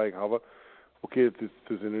regular bike haben, okay, het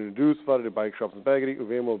is introduced worden, de bikeshops baggery, of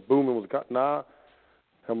eenmaal boom, we moeten na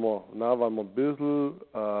waren we een beetje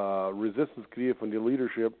resistance creëren van die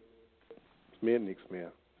leadership, het meent niks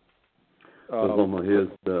meer. Also man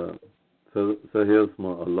hier ist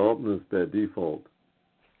mal Erlaubnis per Default.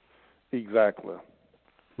 Exactly.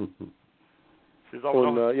 Und ich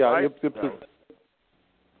habe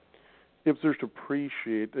es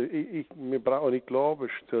appreciate. Ich glaube,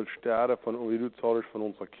 ich stelle Sterne von, wie du zahlst, von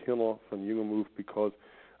unseren Kindern, von jungen Move, because,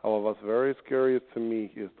 aber was very scary is to me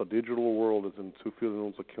is the digital world is in zu viel in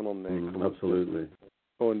unsere Kinder nehmen. Absolutely.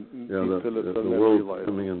 Und the world's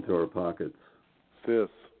coming into our pockets. Yes.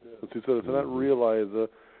 Und sie sollen nicht realize,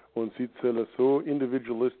 und sie sollen so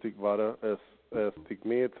individualistic werden, als ich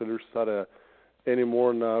mehr zu sagen,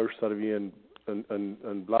 anymore now, ich sage wie ein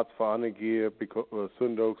Blatt für angehen,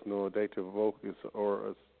 Sonntags noch Date of Woche ist,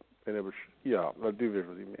 oder ja, du weißt,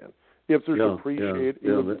 was ich meine. Ich habe es appreciate.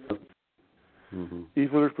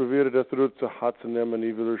 Ich will proberen dat terug te hard te nemen.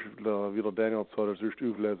 Ik wil wieder Daniel zou dus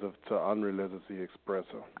uitlezen te andere lezen ze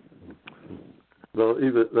expressen. Well,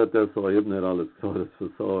 even dat zo, ik heb net alles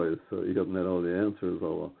zo, ik heb net all the answers,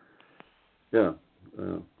 aber ja,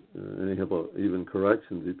 en ik heb even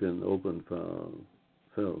corrections, ik ben open for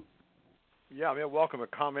so. Yeah, I mean, welcome to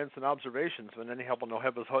comments and observations. When any help on no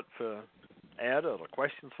have us hut for add or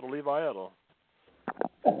questions for the Levi or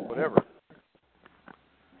whatever.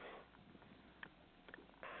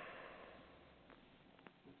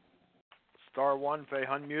 Star 1 for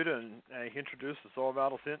unmute and introduce the Soul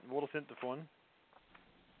Battle Sint and Water Sint to fun.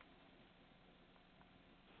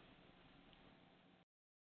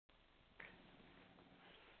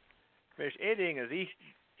 Meest één ding is ik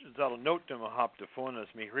zal een noot nemen op de fun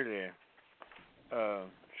is me really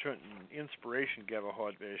schön inspiration geven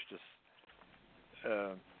had wees dus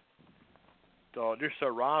da dus so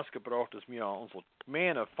rausgebracht is mir unsere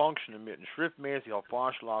meine Funktionen mit schriftmäßig auf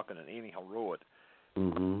Vorschlagen und ähnlich road.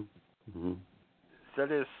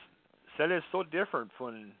 That is so different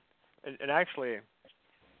from, and actually,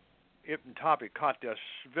 if the topic caught the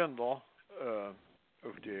Schwindel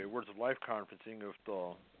of the Words of Life conferencing of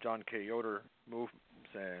the John K. Yoder movement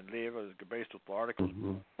and live as based with the articles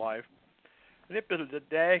life. And it bit of the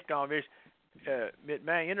day mit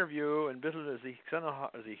my interview and bit as he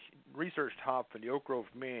researched hop in the Oak Grove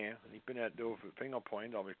man and he'd been at the finger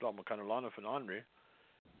point of the kind of Lana von Andre.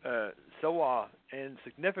 So in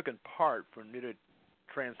significant part from the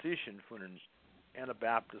transition from an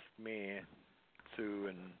Anabaptist man to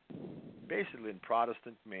an basically a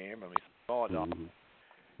Protestant man, I mean, saw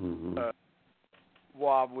it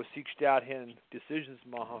while we seek out in decisions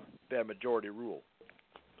by majority rule.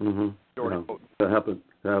 Majority vote. That happened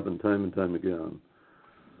time and time again.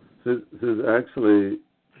 This is actually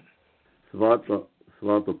wat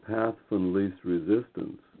the path from least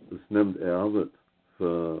resistance. This nimmt wird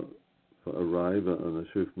for arrive on a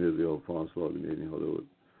shift near the old Volkswagen meeting.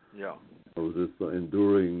 Yeah. So this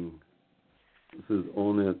enduring. This is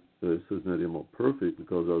on it. This is not even perfect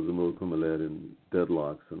because I was the most common lad in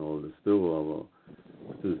deadlocks and all this. Still,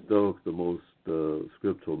 this is still the most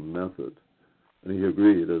scriptural method. And he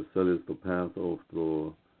agreed that is the path of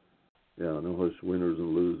the no hush winners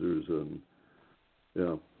and losers and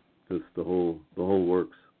just the whole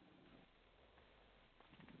works.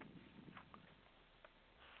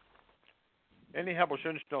 Any help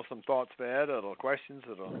should know some thoughts for that or questions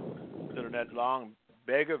that are that long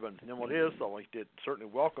beg of and then what is so we did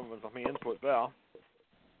certainly welcome with some input Val.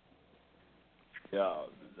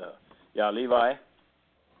 Yeah, Levi.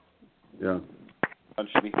 Yeah.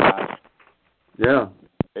 Should be fine. Yeah.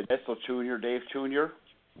 Hey, Nestle Jr., Dave Jr.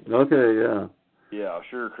 Okay, yeah. Yeah,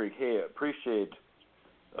 sure, Creek. Hey, appreciate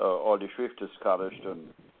all the Schrift Scottish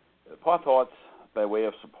and thoughts by way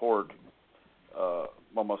of support.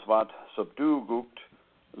 Man muss wat subdue guckt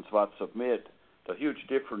und wat submit. The huge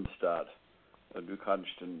difference that du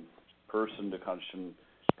kannst den Person, du kannst den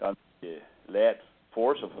ganzen Led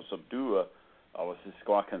Force of a subdue, aber es ist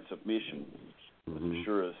gar kein Submission.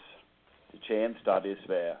 Sure is the chance that is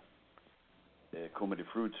where kommen die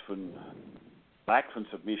Fruits von Lack von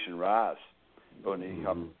Submission raus. Und ich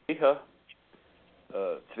habe sicher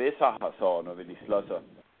zwei Sachen sagen, wenn ich es lasse.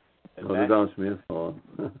 Du darfst mir sagen.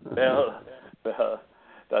 Well,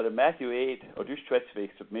 that in Matthew 8, or do stretch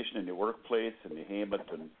submission in the workplace, in the Hamet,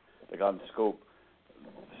 and the ganze scope,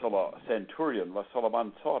 so a centurion, was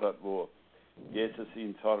Solomon taught that, wo Jesus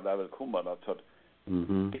ihn taught that will come, and I thought,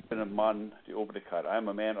 ich bin ein Mann, die Obrigkeit, I'm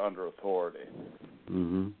a man under authority.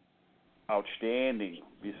 Outstanding,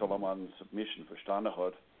 wie Solomon submission verstanden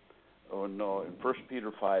hat. Und in 1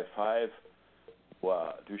 Peter 5:5,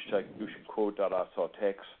 du should quote that as our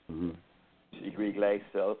text. Ich will gleich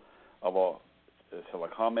stellen, aber så var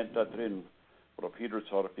comment der drin, hvor Peter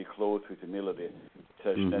sort of be clothed with humility,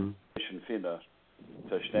 så snart finder,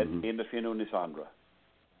 så snart en finder unisandra.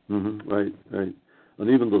 Right. And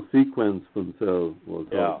even the sequence themselves was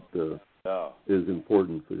is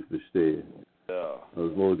important for stay.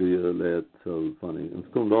 As Logie led so funny. And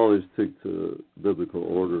it's come always stick to biblical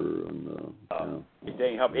order and I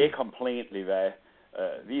think have a complaintly where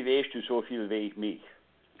wie weißt du so viel wie ich mich?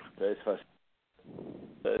 Das ist was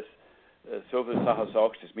so viel Sachen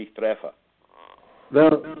sagst, das mich treffer.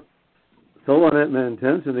 Well, so on it my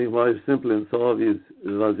intention was simply and so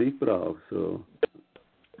was ich brauch, so.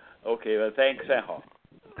 Okay, well thanks, Seha.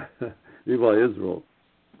 Wie war Israel?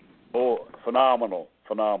 Oh, phenomenal.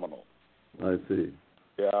 I see.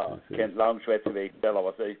 Ja, ich kann lang schwätzen, wie ich selber,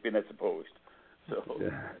 was ich bin nicht supposed. So,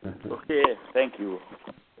 okay, thank you.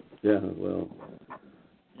 Yeah, well.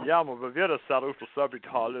 Ja, men vi vet att upp på subject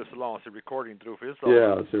hall så långt så recording through for this.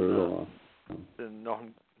 Yeah, sure. Then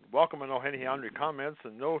welcome and any other comments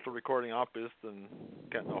and no for recording up is then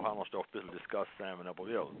can't know how much stuff to discuss Sam and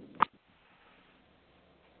Abel.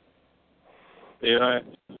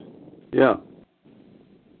 Yeah.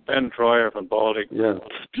 Ben Troyer from Baltic. Yeah,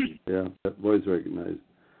 that voice recognized.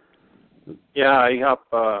 Ja, ich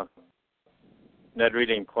habe nicht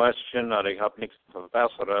really in question, oder ich habe nichts zu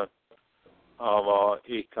verbessern, aber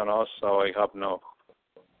ich kann auch sagen, ich habe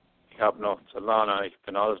noch zu lernen, ich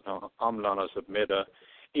bin alles noch am Lernen submitten.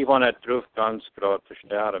 Ich war nicht drauf ganz gerade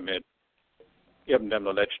verstanden mit, ich habe dem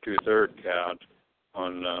letzte 2/3 gehabt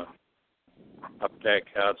und ab der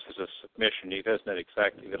gehabt ist eine submission, ich weiß nicht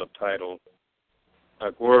exactly wie der Titel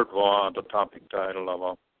word war, der topic title,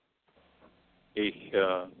 aber ich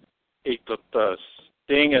das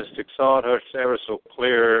Ding ist, ich sah das ever so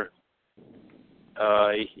clear.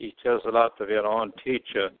 Ich tell a lot of your own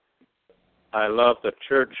teacher. I love the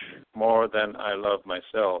church more than I love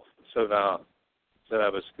myself. Så där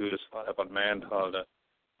var skuldesvar på manhållande.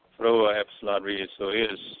 Fråga absolut really so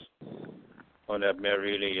is. Och that mer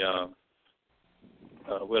really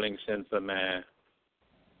willing sense of my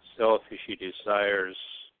selfish desires.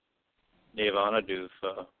 Nevana do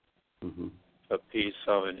for peace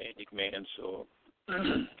of an ethic man. So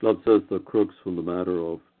that says the crux from the matter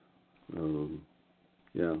of and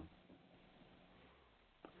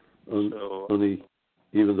he,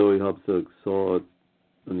 even though he has saw it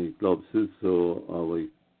and he glaubt es so, aber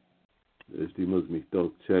die muss mich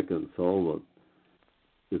doch checken, so what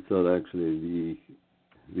it's not actually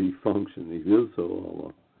wie function, ich will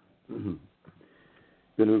so, aber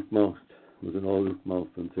bin aufgemacht, wir sind alle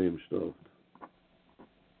aufgemacht von dem Stoff.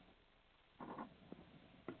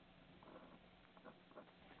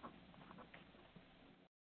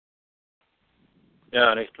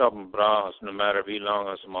 Ja, und ich glaube, bra, also no matter wie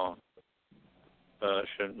lange es man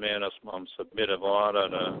schon mehr als man submitten war,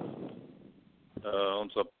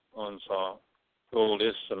 unser Goal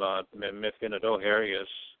ist, wir finden auch Areas,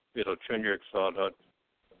 wie der Junior gesagt hat,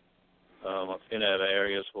 man findet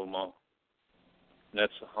Areas, wo man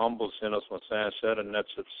nicht so humble sind, als man sagt, und nicht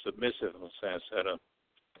so submissive, als man sagt.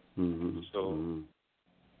 So,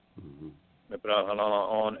 wir brauchen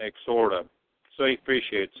alle an exhorten. So ich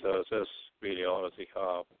appreciate it, das really all as ich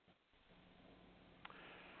habe.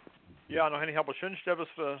 Ja, noch eine halbe schön Stelle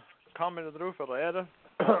für Kommen drauf oder Erde.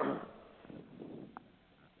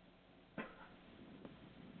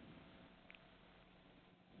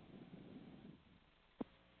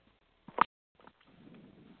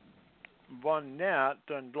 Wann nicht,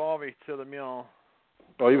 dann glaube ich zu dem Jahr.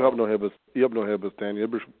 Oh, ich habe noch etwas, Daniel.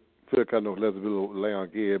 Ich kann noch ein bisschen länger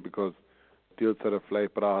gehen, because die Zeit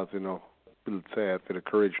vielleicht brauchen sie noch ein bisschen Zeit für die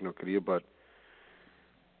Courage noch kriegen, but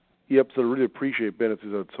ich habe so really appreciate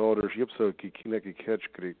benefits of Zollers. Ich habe so nicht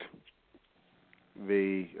gecatcht gekriegt.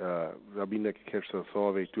 Ich habe nicht gecatcht,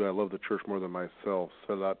 so ich do I love the church more than myself.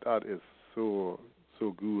 So that is so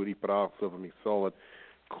good. Ich brauche so für mich solid.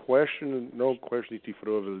 No question ist die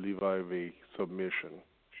Frage, Levi, wie submission.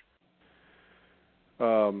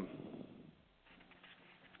 Ein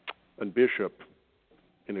Bishop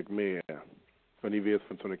in der Gemeinde, wenn ich weiß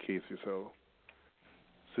von so einer Case so,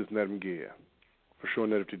 es ist nicht im Gehen. Für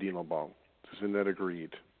schon nicht auf die Dienerbank. Es ist nicht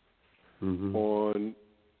agreed. Und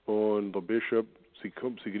der Bishop, sie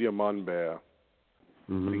geht ihr Mann bei.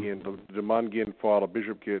 Der Mann geht vor,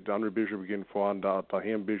 der andere Bishop geht vor, der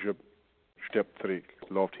Herrn-Bishop steppt zurück,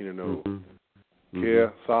 läuft hin und her. Okay,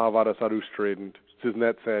 so war das austreten. Es ist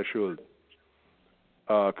nicht seine Schuld.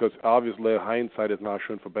 Because obviously hindsight is not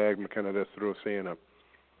shown for bag, man kann das so sehen.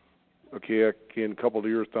 Okay, a couple of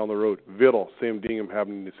years down the road, Vittel, same thing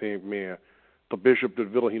happening in the same man. The bishop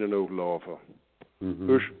did Vittel hin und her laufen.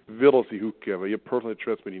 Vittel sie hochgeben, ihr personal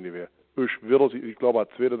trust mit ihnen wäre. Vittel sie, ich glaube,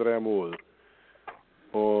 2 oder 3 Mal.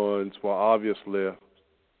 Und zwar obviously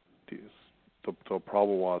the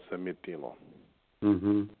problem was der Mitdealer.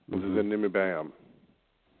 Und sie sind nicht mehr bei ihm.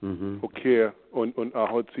 Okay, und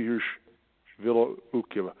hat sie hier wieder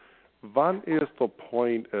aufgegeben. Wann ist der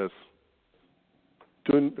Point ist,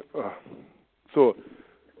 so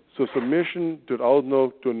submission tut auch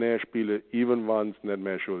noch durch Nachspiele, even wenn es nicht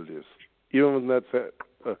mehr schuld ist. Even wenn es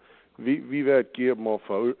nicht, wie wird geben auf,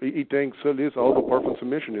 ich denke, so ist auch der Part von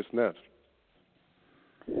Submission ist nicht.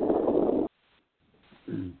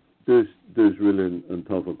 There's really a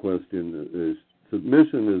tougher question.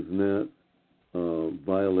 Submission is not a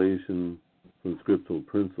violation from scriptural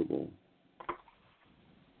principle.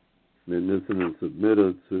 Men müssen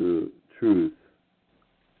submitted to truth,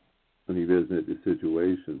 and he is not the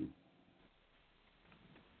situation.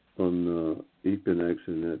 Und ich bin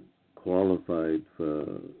actually not qualified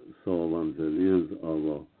for so was it is,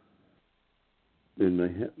 aber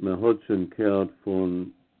man hat schon gehört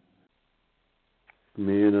von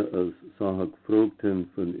Männer, als Sachen gefragt haben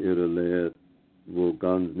von ihrer Lehre, wo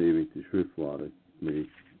ganz ewig die Schrift war. Ich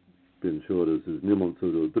bin schon, dass es niemand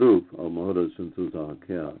so drauf, aber man hat es schon so Sachen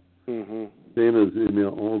gehört. Same as in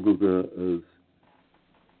mir angucken, as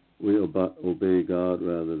we obey God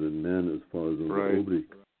rather than men as far as unsere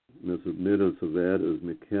Obrigkeit. Wir submitten so weit as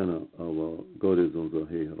wir können, aber Gott ist unsere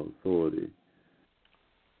höhere Authority.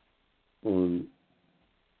 Und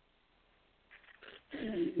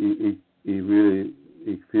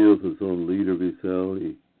ich feel as so ein Leader wie so,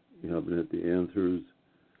 ich habe nicht die Answers.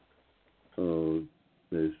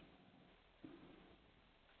 Ich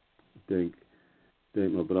denke,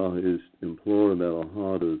 man braucht ist imploren, dass er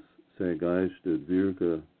hat, dass sein Geist das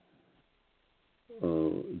Wirken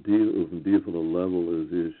auf einem tiefen Level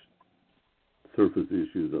ist surface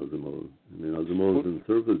issues also mal. I mean, also mal sind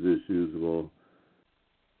surface issues, wo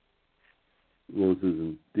es ist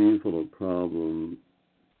ein tiefer Problem,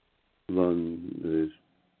 wenn es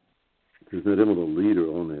ist nicht immer der Leader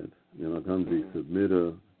on it. Man kann sich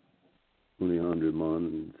submitten, 100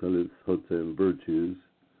 Mann, und so hat seine virtues.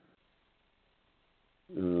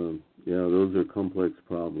 Yeah, those are complex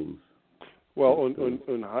problems. Well, und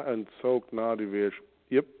so na die wirst,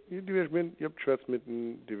 die wirst schwätzt mit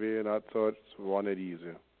die wir hat so, es war nicht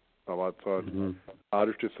easy. Aber so,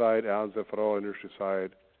 andere Zeit, ernste Frau, andere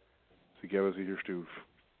Zeit, sie geben sich ihr Stuf.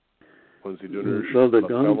 Und sie tun es. Well, the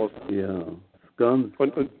guns, yeah, guns.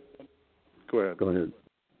 Und go ahead.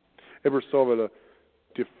 Aber so, weil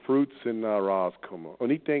die Fruits sind rauskommen. Und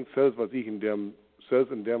ich denke, selbst was ich in dem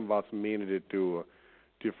was meine ich tue,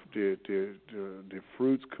 die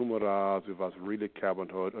Fruits kommen raus, was really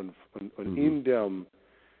gehabt hat. Und in dem,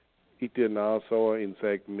 ich dir nachschaue und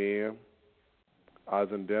sage mehr,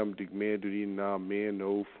 als in dem, die mehr durch die mehr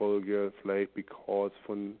Nachfolge, vielleicht because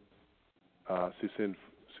von, sie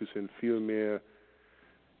sind viel mehr,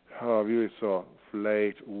 wie ich so,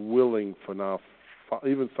 vielleicht willing von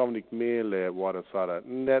even something mehr lernen, was er sagt.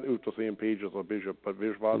 Nicht auf der same pages of Bishop, but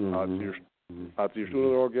was hat sie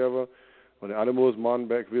Stunde gegeben, und alle muss man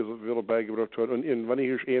wieder beigebracht hat. Und wenn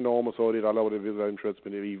ich hier enorm so, die alle oder wir sein Schutz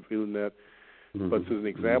bin, ich will nicht. But it's an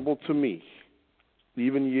example to me.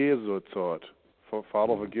 Even Jesus taught,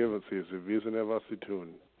 Father forgive us, sie wissen ja, was sie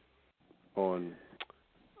tun. Und,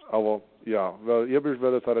 aber, ja, weil, ich habe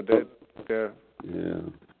das hat der. Ja.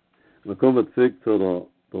 Man kommt zurück zu der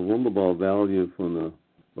wunderbare Value von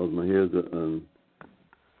was man hier an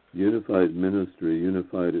unified ministry,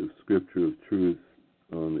 unified of scripture of truth,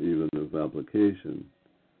 even of application.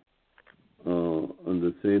 On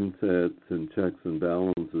the same sets and checks and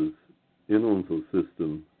balances in unser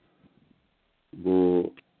System,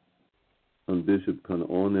 wo ein Bishop kann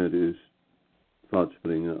ohne ist falsch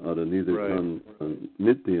bringen, oder nieder kann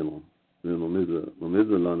mitdealen. Man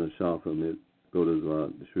müssen lernen schaffen mit Gottes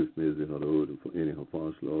Wort, schriftmäßig oder einiger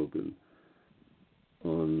Vorschläge.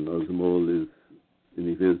 Und also mal ist, und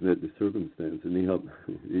ich weiß nicht die Circumstances, und ich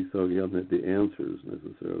sage, ich habe nicht die Answers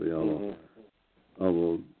necessarily,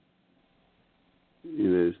 aber ich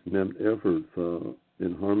weiß, nimmt Effort für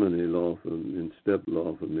in Harmony laufen, in Step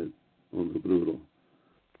laufen mit unseren Brüdern.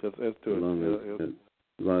 Das ist gut. Solange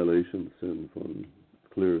Violations sind von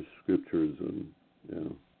clear scriptures und, ja.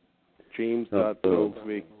 James sagt so,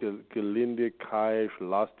 wie Gelindigkeit,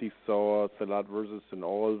 lastig sauer, Salat versus in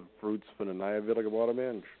all fruits von einem neuen wiedergeborenen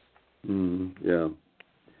Mensch. Yeah.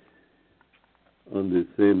 On the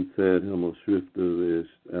same side, haben wir Schriften,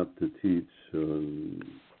 ist apt to teach, und,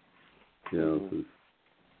 ja,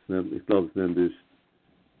 ich glaube, es nennt sich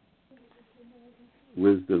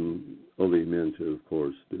wisdom of a Mensch, of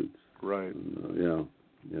course. It's, right. Yeah,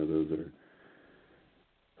 those are,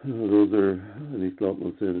 and ich glaube,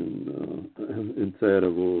 man sind in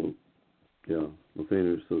Zeiten, wo Ja, nog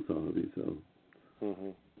fijner zo sagen wie so.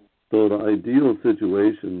 Mhm. So the ideal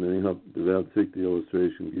situation, and ich habe die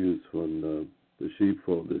illustration used von the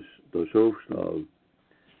sheepfold, the Schofstall,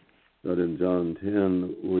 that in John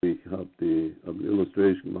 10, wo ich habe die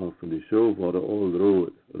illustration gemacht von die Schof, war der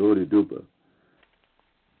all rote Duppe.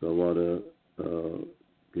 Da war der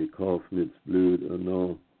gekauft mit Blut und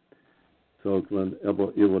noch so, wenn er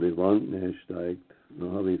über die Wand steigt,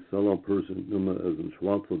 dann habe ich selber Person genommen als ein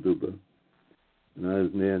schwarzer Duppe. Und er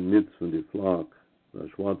ist näher nichts von die Flak, der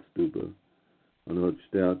Schwarzduppe, und hat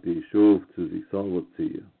stärkt die Schof zu sich selber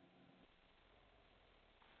ziehen.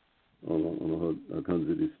 Und er kann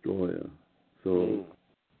sie destroyen. So,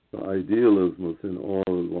 the ideal is man sind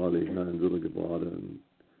all while hinein geboren und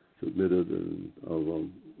submitted und aber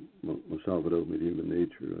man schafft auch mit human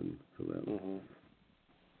nature und so weiter. Mhm.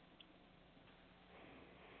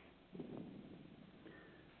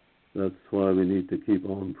 That's why we need to keep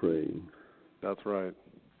on praying. That's right.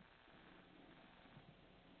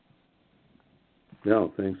 Yeah,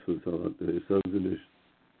 thanks for that. It says it is,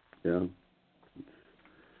 yeah, it's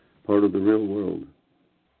part of the real world.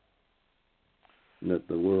 Not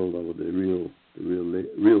the world of the real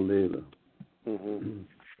leven. Mhm.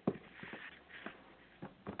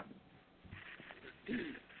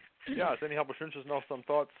 Yeah, is any help with noch some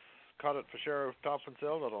thoughts caught it for Sheriff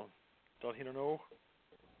Toppenfeld that'll he know?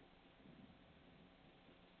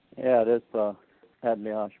 Yeah, this had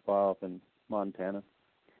me Ashbar up in Montana.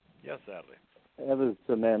 Yes, sadly. Det was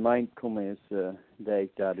med mind kommer det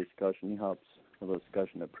där diskussion I hops for the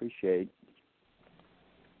discussion appreciate.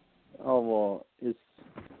 Although it's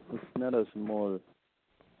not as more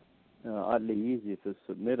oddly easy to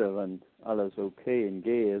submit it and alles okay and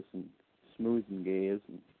gays and smooth and gays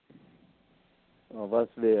and was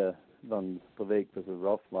wir dann bewegt as a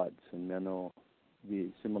rough lights and you know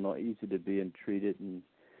we similar easy to be entreated and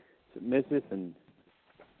submissive and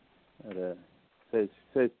says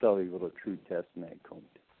story what a true test man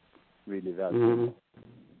kommt. Really valuable.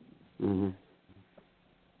 Mm-hmm.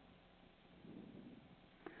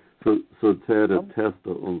 So Ted, a test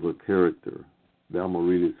of unser Character, wer wir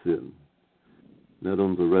really sind. Not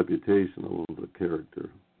unser Reputation, aber unser Character.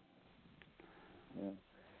 Yeah.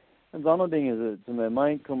 And the other thing is, to my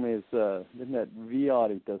mind come is, isn't that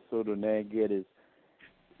reality that sort of get is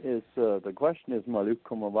the question is, mal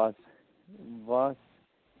kommen was,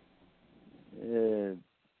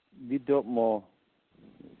 wie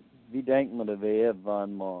denkt man da wäre,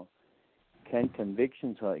 wenn man keine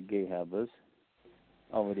Convictions hat gehabt,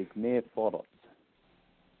 aber die mehr fordert.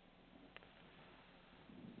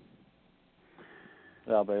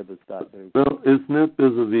 Ja, aber das da. Well, it's not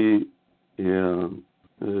vis-a-vis, yeah.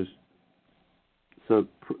 So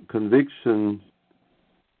conviction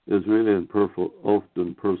is really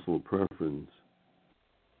often personal preference,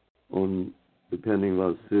 on depending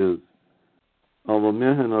what it is. Aber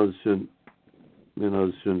wir haben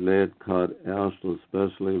schon leid gehabt, erst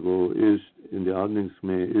especially wo ich in der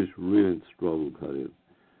Ordnungsmähe ich really struggle gehabt.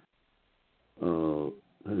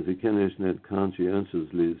 Also ich kann es nicht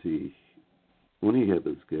conscientiously sich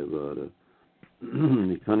ungehebbes geworden.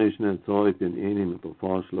 Ich kann nicht sagen, ich bin einig mit der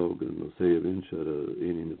Vorschlag und der sehr Wünsche oder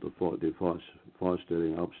einig mit der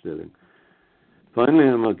Vorstellung, Abstellung. Finally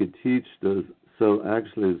haben wir geteacht, dass so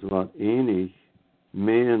actually es war einig,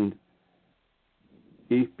 meint,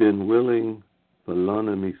 ich bin willing,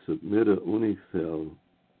 verlange mich submitte und ich selber.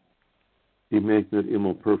 Ich möchte nicht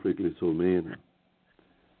immer perfectly so meinen.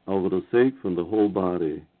 Aber der sake von the whole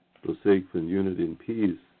body, der sake von unity and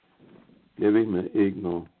peace, gebe ich mir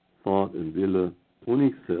eigene Thought und Wille und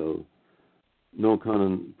ich selber. No kann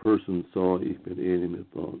ein Person sagen, ich bin einig mit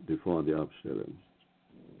die Abstellung.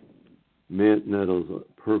 Meint nicht als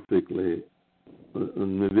perfectly.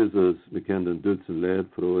 Und wir wissen, wir kennen den Dutzend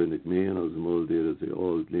Lehrfrauen nicht mehr, als mal die sie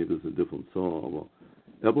all leben, ist ein different song,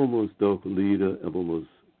 aber muss doch leiden, muss,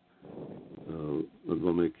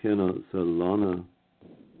 wenn wir kennen, so lange,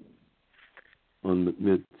 und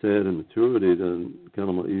mit Zeit und Maturity, dann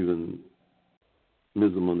kann man even,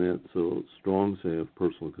 müssen wir nicht so strong say of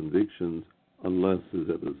personal convictions, unless es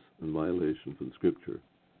etwas in violation from Scripture.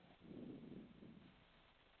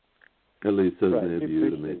 At least says right. maybe you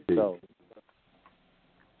to make it.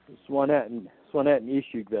 Swan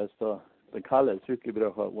issue that the college circuit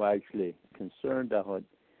were actually concerned I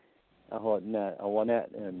want that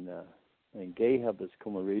and gay habits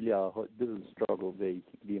come really a little struggle they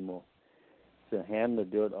more to handle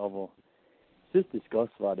it over just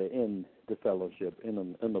discussed about it in the fellowship in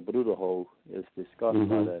the Bruderhole is discussed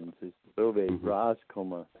about it and it's very brass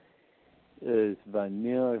come is by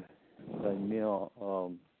mir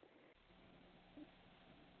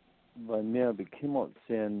weil mir bekümmert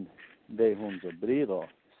sind de hunza brido,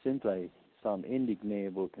 simply some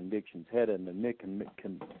indignable convictions had and the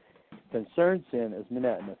concern sin is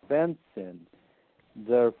not an offense sin.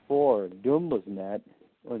 Therefore, doom was not,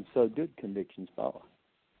 and so did convictions follow.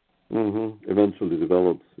 Eventually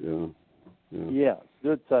develops, yeah. Yeah,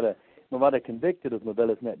 så det, men vad det convicted of Nobel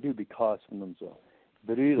is not do because from them so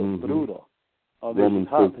brutal. Och det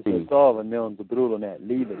är precis av en mellan the brutal net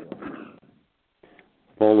livet.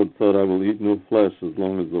 Paul had said, I will eat no flesh as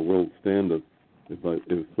long as the world standeth.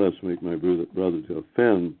 If flesh make my brother to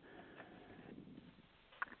offend,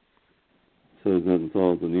 says that it's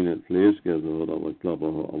all the Ninet Fleischkäse, that I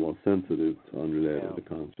was sensitive to unrelated to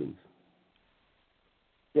conscience.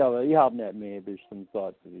 Ja, well, you have not maybe some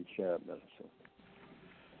thoughts that we share about it. So.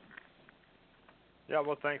 Yeah,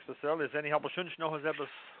 well, thanks, Vasily. Is any help of Shunch know has ever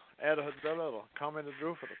added or commented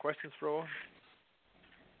through for the questions for?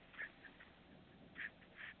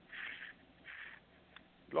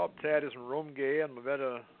 Glad Tad is in Romgay and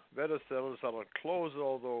Veda sellers are close,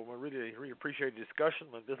 although we really appreciate the discussion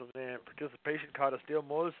with this participation card of still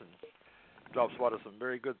most and glad what some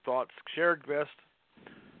very good thoughts shared best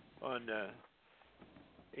on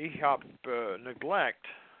ich habe neglect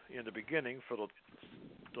in the beginning for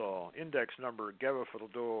the index number gave for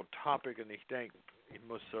the topic and ich denk ich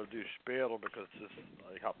muss so do spelen because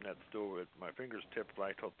ich habe not do it my fingers tipped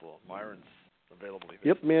right at the Myron's available.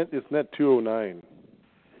 Yep, man, it's not 209.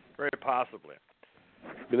 Very possibly.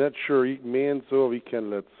 But not sure. Man, so we can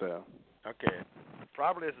let's say. Okay,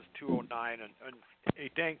 probably this is 209 and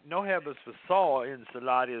ich denk no habes for saw in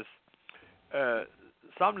Saladius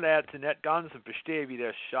some lads in that guns and verstehe wie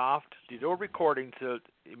der schafft. Die do recording till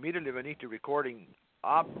immediately when ich the recording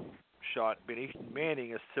shot bin ich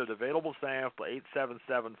Manning is still available sample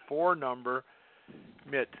 8774 number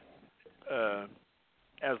mit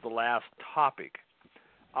as the last topic.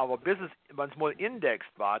 Our business once more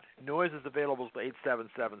indexed bot noise is available to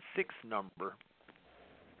 8776 number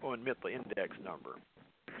on mit the index number.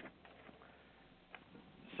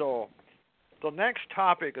 So the next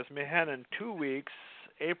topic is Mehan in 2 weeks,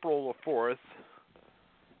 April the 4th,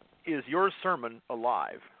 is your sermon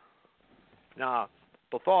alive? Now,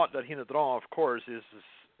 the thought that he draw, of course, is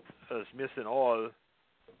missing all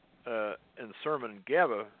in sermon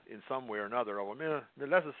gave in some way or another. The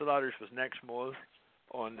lesson salarius was next month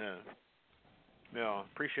on.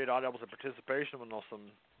 Appreciate all levels of participation and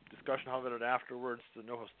some discussion of it afterwards. To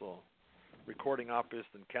know how the recording up is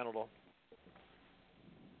in Canada.